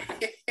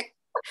book.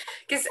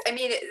 Because I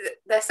mean,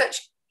 they're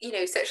such,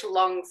 such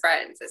long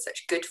friends, they're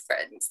such good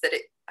friends that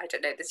I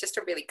don't know, there's just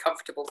a really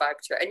comfortable vibe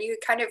to it. And you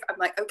kind of, I'm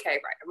like, okay,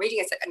 right, I'm reading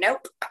it.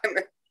 Nope,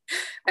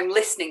 I'm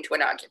listening to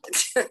an argument.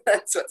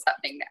 That's what's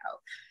happening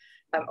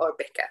now, or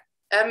bicker.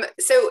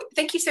 So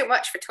thank you so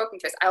much for talking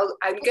to us.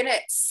 I'm going to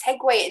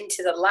segue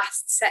into the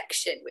last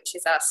section, which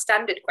is our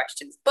standard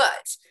questions.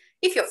 But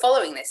if you're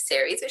following this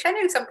series, which I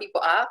know some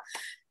people are,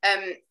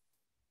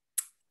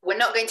 we're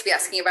not going to be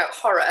asking about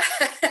horror.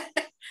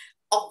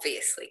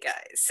 Obviously,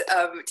 guys.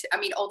 I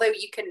mean, although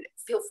you can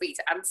feel free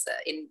to answer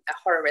in a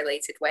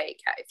horror-related way,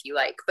 Kat, if you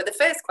like. But the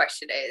first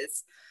question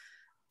is,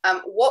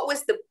 what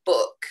was the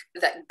book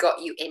that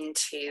got you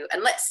into,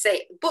 and let's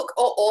say book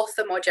or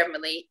author more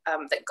generally,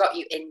 that got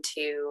you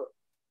into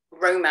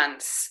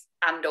romance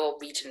and or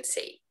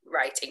Regency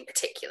writing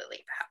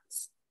particularly,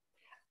 perhaps?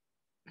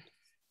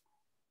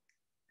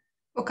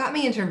 What got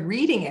me into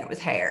reading it was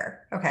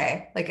hair.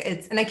 Okay. Like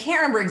and I can't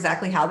remember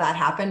exactly how that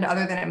happened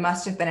other than it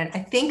must have been, I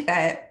think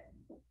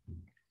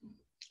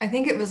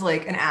it was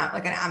like an app,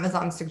 like an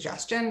Amazon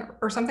suggestion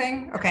or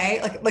something.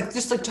 Okay. Like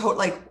just like total,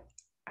 like,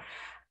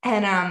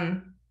 and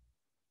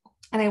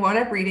I wound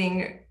up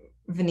reading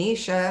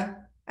Venetia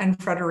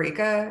and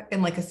Frederica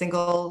in like a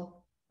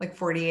single, like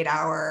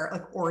 48-hour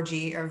like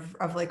orgy of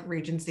like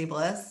Regency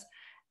bliss.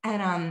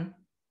 And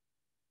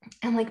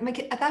like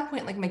at that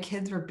point, like my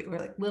kids were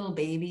like little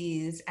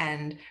babies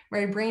and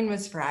my brain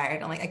was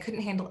fried and like I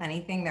couldn't handle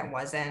anything that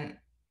wasn't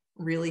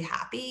really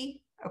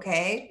happy.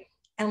 Okay.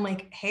 And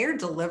like hair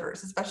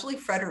delivers, especially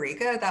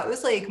Frederica. That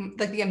was like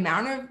the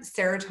amount of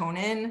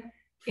serotonin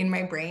in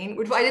my brain,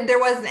 which there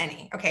wasn't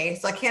any. Okay.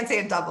 So I can't say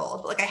it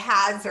doubled, but like I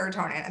had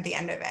serotonin at the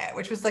end of it,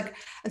 which was like,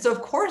 and so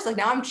of course, like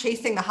now I'm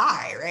chasing the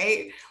high,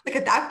 right? Like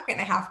at that point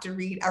I have to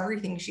read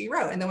everything she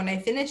wrote. And then when I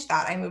finished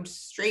that, I moved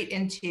straight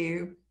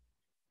into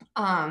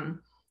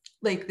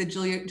like the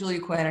Julia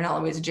Quinn and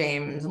Eloise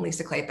James and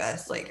Lisa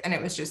Kleypas, like, and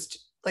it was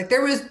just like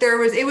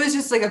it was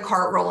just like a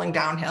cart rolling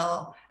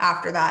downhill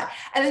after that.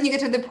 And then you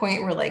get to the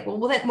point where like, well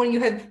then when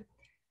you have,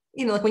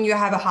 like when you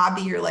have a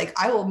hobby, you're like,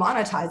 I will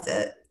monetize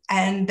it.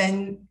 And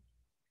then,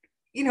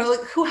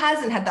 like who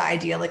hasn't had the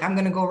idea, like I'm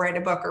going to go write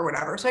a book or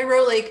whatever. So I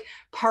wrote like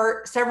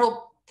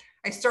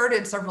I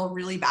started several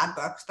really bad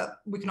books that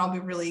we can all be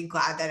really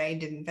glad that I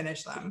didn't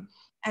finish them.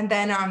 And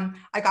then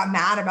I got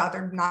mad about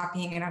there not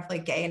being enough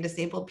like gay and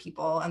disabled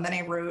people. And then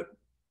I wrote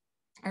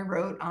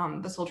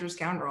The Soldier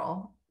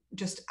Scoundrel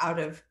just out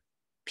of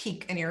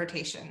pique and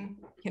irritation,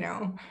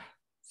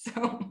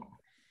 So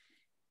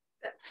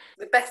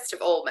the best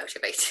of all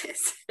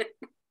motivators.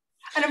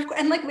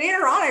 And like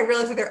later on, I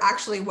realized that there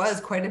actually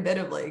was quite a bit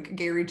of like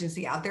gay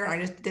Regency out there, and I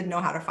just didn't know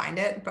how to find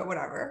it. But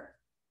whatever.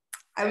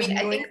 I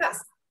think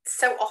that's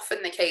so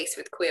often the case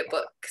with queer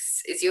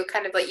books. Is you're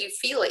kind of like, you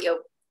feel like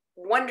you're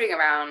wandering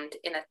around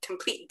in a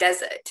complete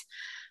desert,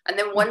 and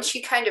then once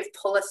you kind of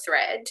pull a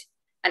thread,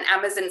 and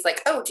Amazon's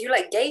like, "Oh, do you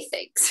like gay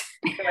things?"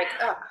 You're like,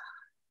 "Oh,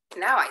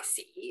 now I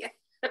see."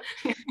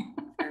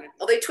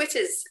 Although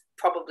Twitter's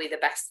probably the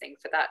best thing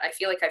for that. I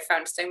feel like I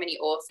found so many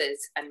authors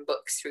and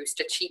books through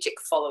strategic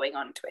following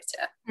on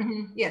Twitter.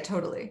 Mm-hmm. Yeah,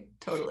 totally.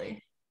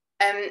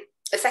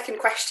 A second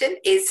question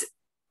is,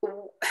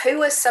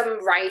 who are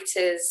some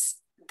writers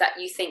that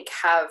you think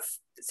have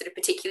sort of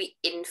particularly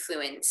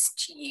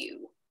influenced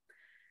you?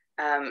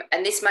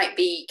 And this might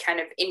be kind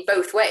of in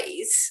both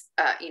ways,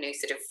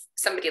 sort of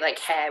somebody like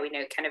Hare, we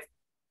know kind of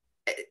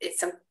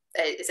it's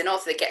an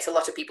author that gets a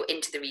lot of people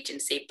into the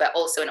Regency, but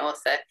also an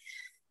author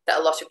that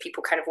a lot of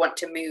people kind of want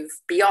to move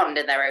beyond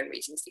in their own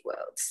Regency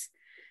worlds.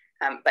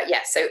 But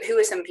yeah, so who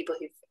are some people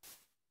who've,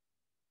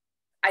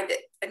 I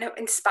know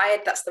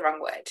inspired, that's the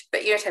wrong word,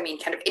 but you know what I mean,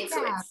 kind of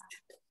influenced.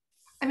 Yeah.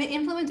 I mean,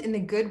 influenced in the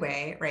good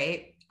way,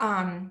 right?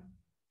 I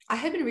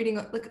had been reading,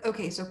 like,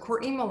 okay, so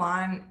Courtney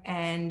Milan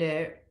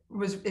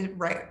was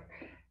right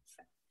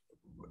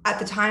at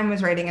the time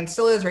was writing and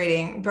still is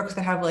writing books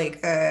that have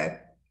like the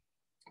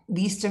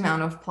least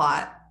amount of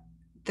plot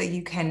that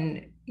you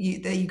can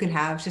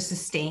have to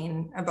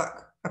sustain a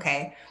book.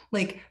 Okay.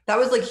 Like that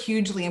was like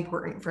hugely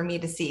important for me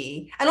to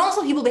see. And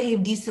also people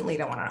behave decently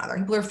to one another.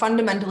 People are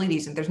fundamentally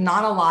decent. There's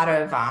not a lot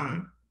of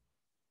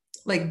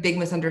like big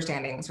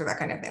misunderstandings or that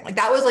kind of thing. Like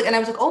that was like, and I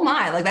was like, oh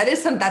my, like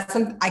that's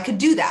some, I could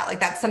do that. Like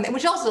that's something,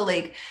 which also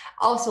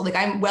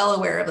I'm well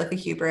aware of like the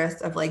hubris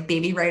of like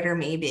baby writer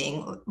me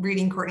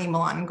reading Courtney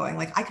Milan and going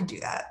like, I could do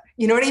that.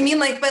 You know what I mean?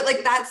 Like, but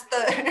like, that's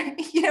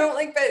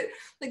the, but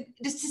like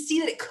just to see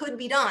that it could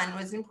be done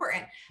was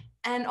important.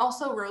 And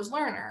also Rose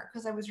Lerner,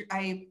 because I was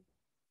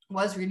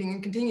reading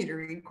and continue to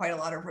read quite a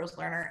lot of Rose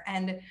Lerner,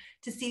 and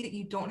to see that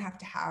you don't have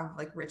to have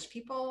like rich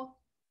people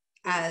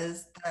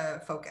as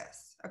the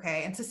focus.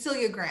 Okay. And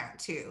Cecilia Grant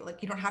too.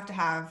 Like you don't have to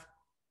have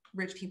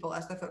rich people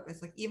as the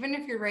focus. Like even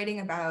if you're writing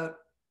about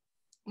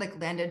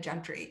like landed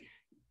gentry.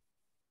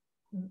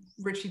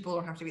 Rich people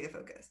don't have to be the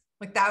focus.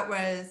 Like that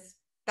was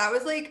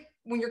like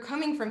when you're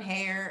coming from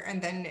hair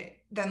and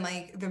then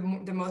like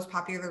the most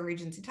popular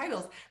Regency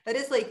titles, that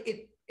is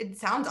like it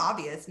sounds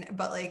obvious,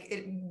 but like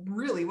it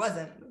really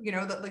wasn't, you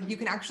know, that like you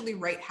can actually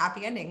write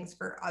happy endings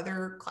for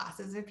other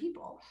classes of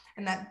people.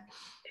 And that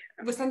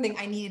was something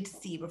I needed to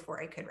see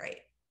before I could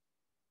write.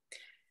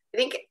 I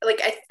think, like,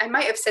 I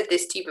might have said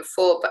this to you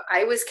before, but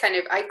I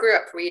grew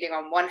up reading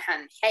on one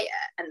hand hair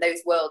and those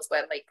worlds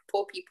where like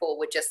poor people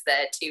were just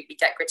there to be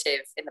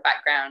decorative in the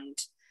background,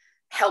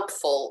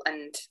 helpful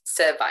and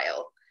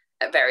servile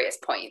at various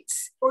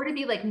points. Or to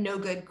be like no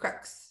good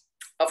crooks.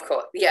 Of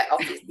course. Yeah,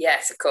 obviously.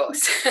 Yes, of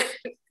course.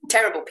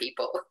 Terrible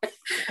people.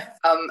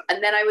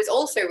 And then I was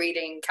also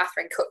reading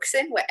Catherine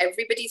Cookson, where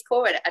everybody's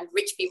poor and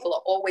rich people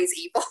are always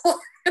evil.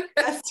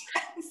 Yes.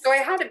 So I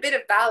had a bit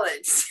of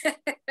balance,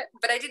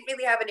 but I didn't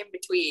really have an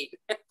in-between.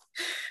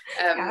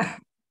 Yeah.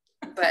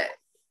 But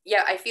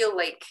yeah, I feel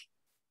like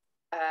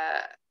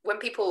when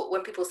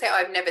people say, oh,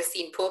 I've never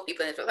seen poor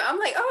people in this book, I'm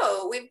like,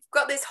 oh, we've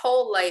got this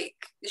whole like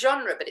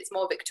genre, but it's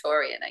more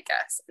Victorian, I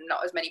guess, and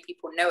not as many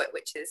people know it,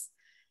 which is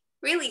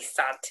really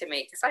sad to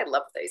me because I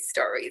love those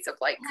stories of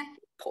like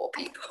poor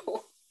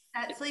people.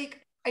 That's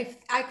like,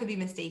 I could be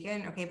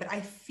mistaken, okay, but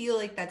I feel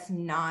like that's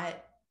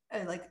not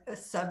like a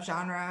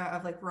subgenre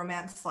of like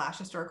romance /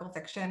 historical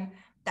fiction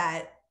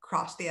that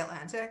crossed the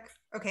Atlantic.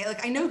 Okay,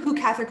 like I know who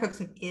Catherine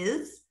Cookson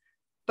is,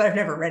 but I've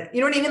never read it.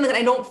 You know what I mean? Like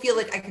I don't feel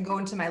like I could go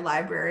into my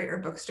library or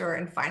bookstore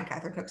and find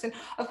Catherine Cookson.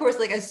 Of course,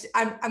 like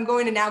I'm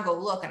going to now go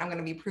look and I'm going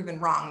to be proven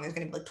wrong. There's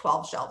going to be like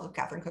 12 shelves of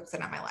Catherine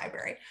Cookson at my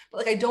library. But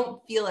like I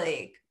don't feel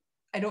like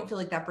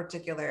that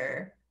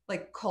particular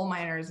like coal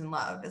miners in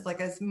love is like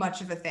as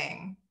much of a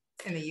thing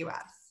in the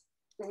US.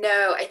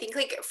 No, I think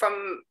like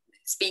from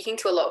speaking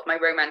to a lot of my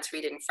romance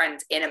reading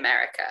friends in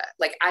America,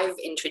 like I've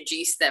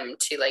introduced them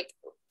to like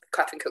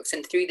Catherine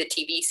Cookson through the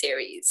TV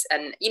series,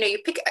 and you know you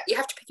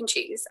have to pick and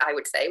choose, I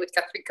would say, with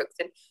Catherine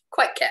Cookson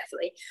quite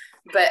carefully,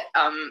 but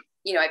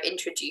you know, I've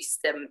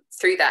introduced them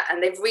through that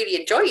and they've really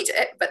enjoyed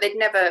it, but they'd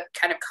never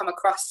kind of come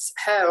across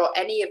her or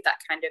any of that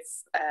kind of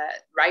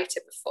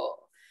writer before,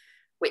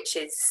 which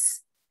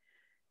is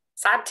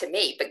sad to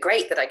me, but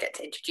great that I get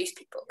to introduce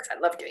people because I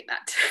love doing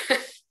that.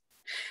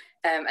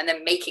 And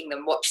then making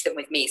them watch them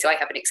with me, so I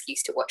have an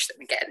excuse to watch them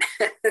again,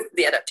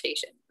 the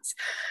adaptations.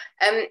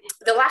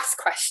 The last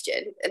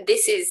question, and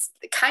this is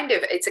kind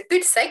of, it's a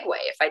good segue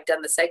if I'd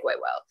done the segue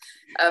well,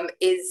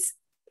 is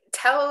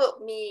tell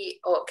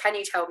me, or can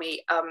you tell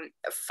me,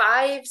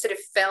 5 sort of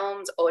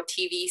films or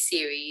TV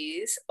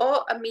series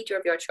or a media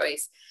of your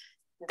choice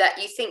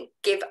that you think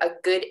give a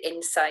good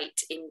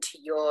insight into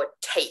your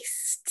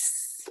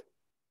tastes?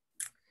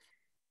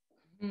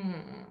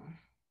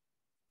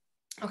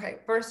 Okay,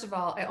 first of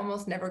all, I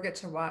almost never get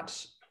to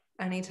watch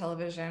any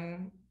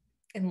television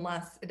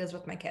unless it is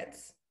with my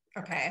kids,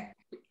 okay?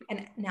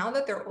 And now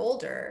that they're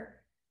older,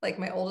 like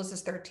my oldest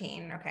is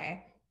 13,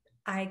 okay,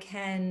 I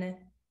can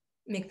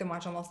make them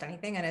watch almost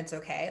anything and it's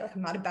okay. Like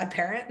I'm not a bad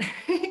parent,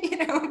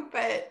 you know,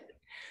 but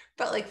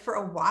like for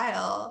a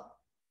while,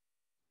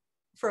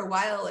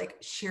 like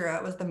Shira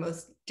was the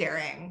most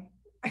daring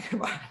I could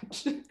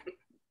watch.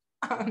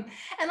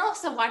 And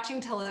also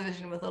watching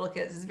television with little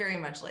kids is very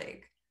much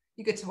like,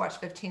 you get to watch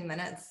 15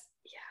 minutes,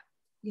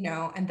 you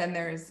know, and then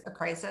there's a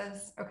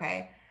crisis.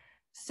 Okay.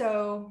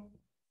 So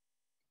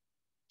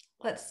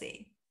let's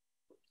see.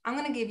 I'm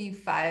going to give you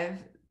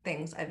 5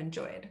 things I've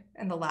enjoyed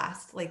in the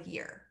last like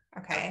year.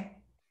 Okay.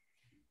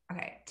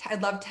 Okay. I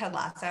love Ted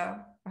Lasso.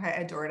 Okay.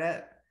 I adored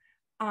it.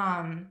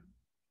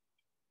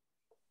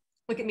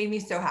 Like it made me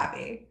so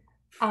happy.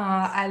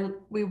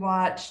 We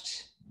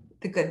watched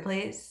The Good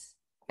Place.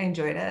 I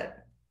enjoyed it.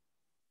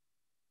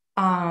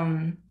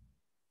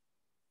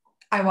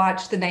 I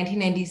watched the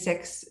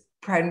 1996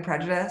 Pride and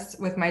Prejudice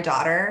with my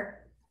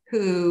daughter,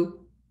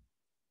 who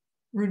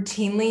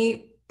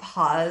routinely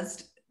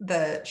paused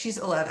she's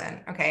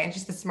 11, okay, and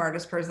she's the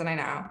smartest person I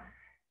know.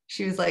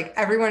 She was like,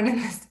 everyone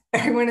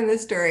in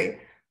this story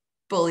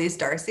bullies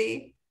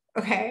Darcy,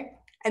 okay?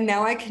 And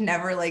now I can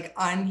never like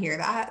unhear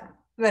that.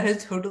 That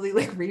has totally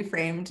like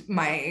reframed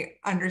my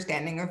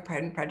understanding of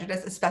Pride and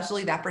Prejudice,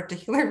 especially that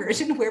particular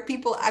version where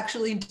people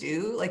actually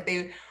do, like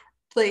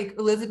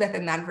Elizabeth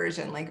in that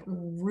version, like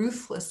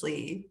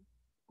ruthlessly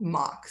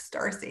mocks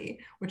Darcy,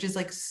 which is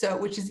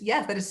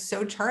yes, that is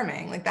so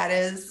charming. Like that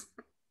is,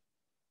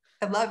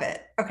 I love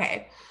it.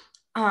 Okay.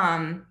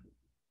 And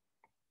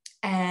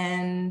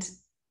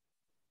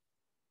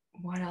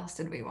what else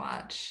did we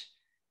watch?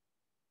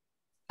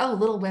 Oh,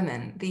 Little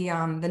Women,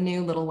 the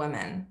new Little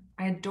Women.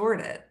 I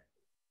adored it.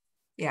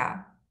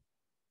 Yeah.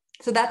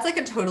 So that's like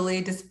a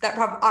totally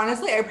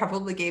honestly, I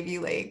probably gave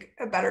you like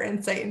a better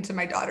insight into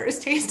my daughter's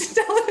taste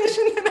in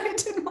television than I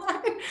did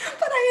mine,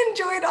 but I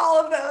enjoyed all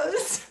of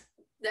those.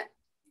 Yeah,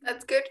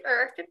 that's good, I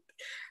reckon.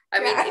 I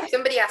mean, if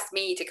somebody asked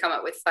me to come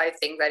up with 5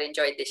 things I'd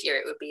enjoyed this year,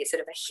 it would be a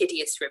sort of a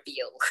hideous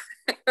reveal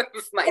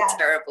of my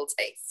terrible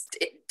taste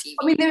in TV.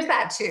 I mean, there's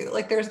that too.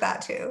 Like, there's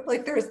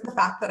the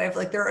fact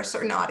that there are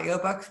certain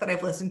audiobooks that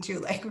I've listened to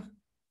like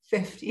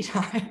 50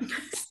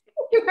 times.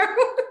 You know?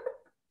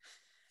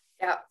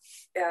 Yeah.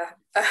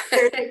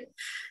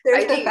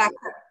 There's the fact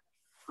that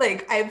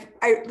like I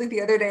like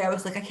the other day I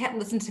was like, I can't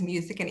listen to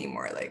music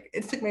anymore. Like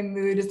it's like my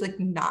mood is like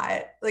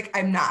not like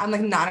I'm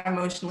like not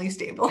emotionally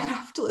stable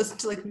enough to listen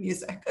to like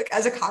music. Like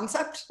as a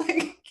concept,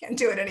 like can't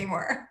do it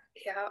anymore.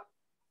 Yeah.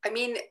 I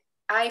mean,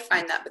 I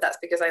find that, but that's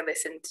because I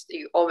listen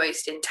to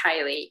almost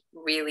entirely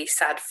really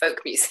sad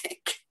folk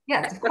music.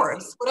 Yes, of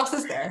course. What else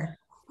is there?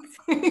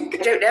 I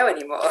don't know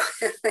anymore.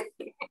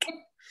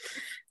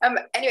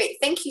 Anyway,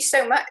 thank you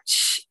so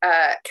much,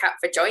 Kat,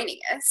 for joining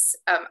us.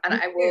 And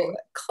I will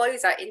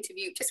close our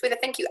interview just with a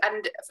thank you,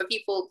 and for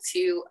people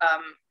to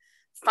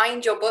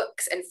find your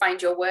books and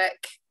find your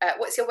work.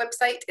 What's your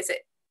website? Is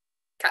it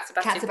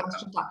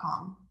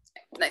catsebastian.com?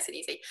 Nice and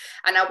easy.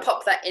 And I'll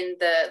pop that in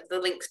the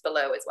links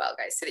below as well,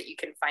 guys, so that you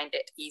can find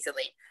it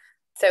easily.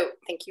 So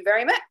thank you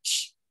very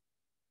much.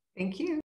 Thank you.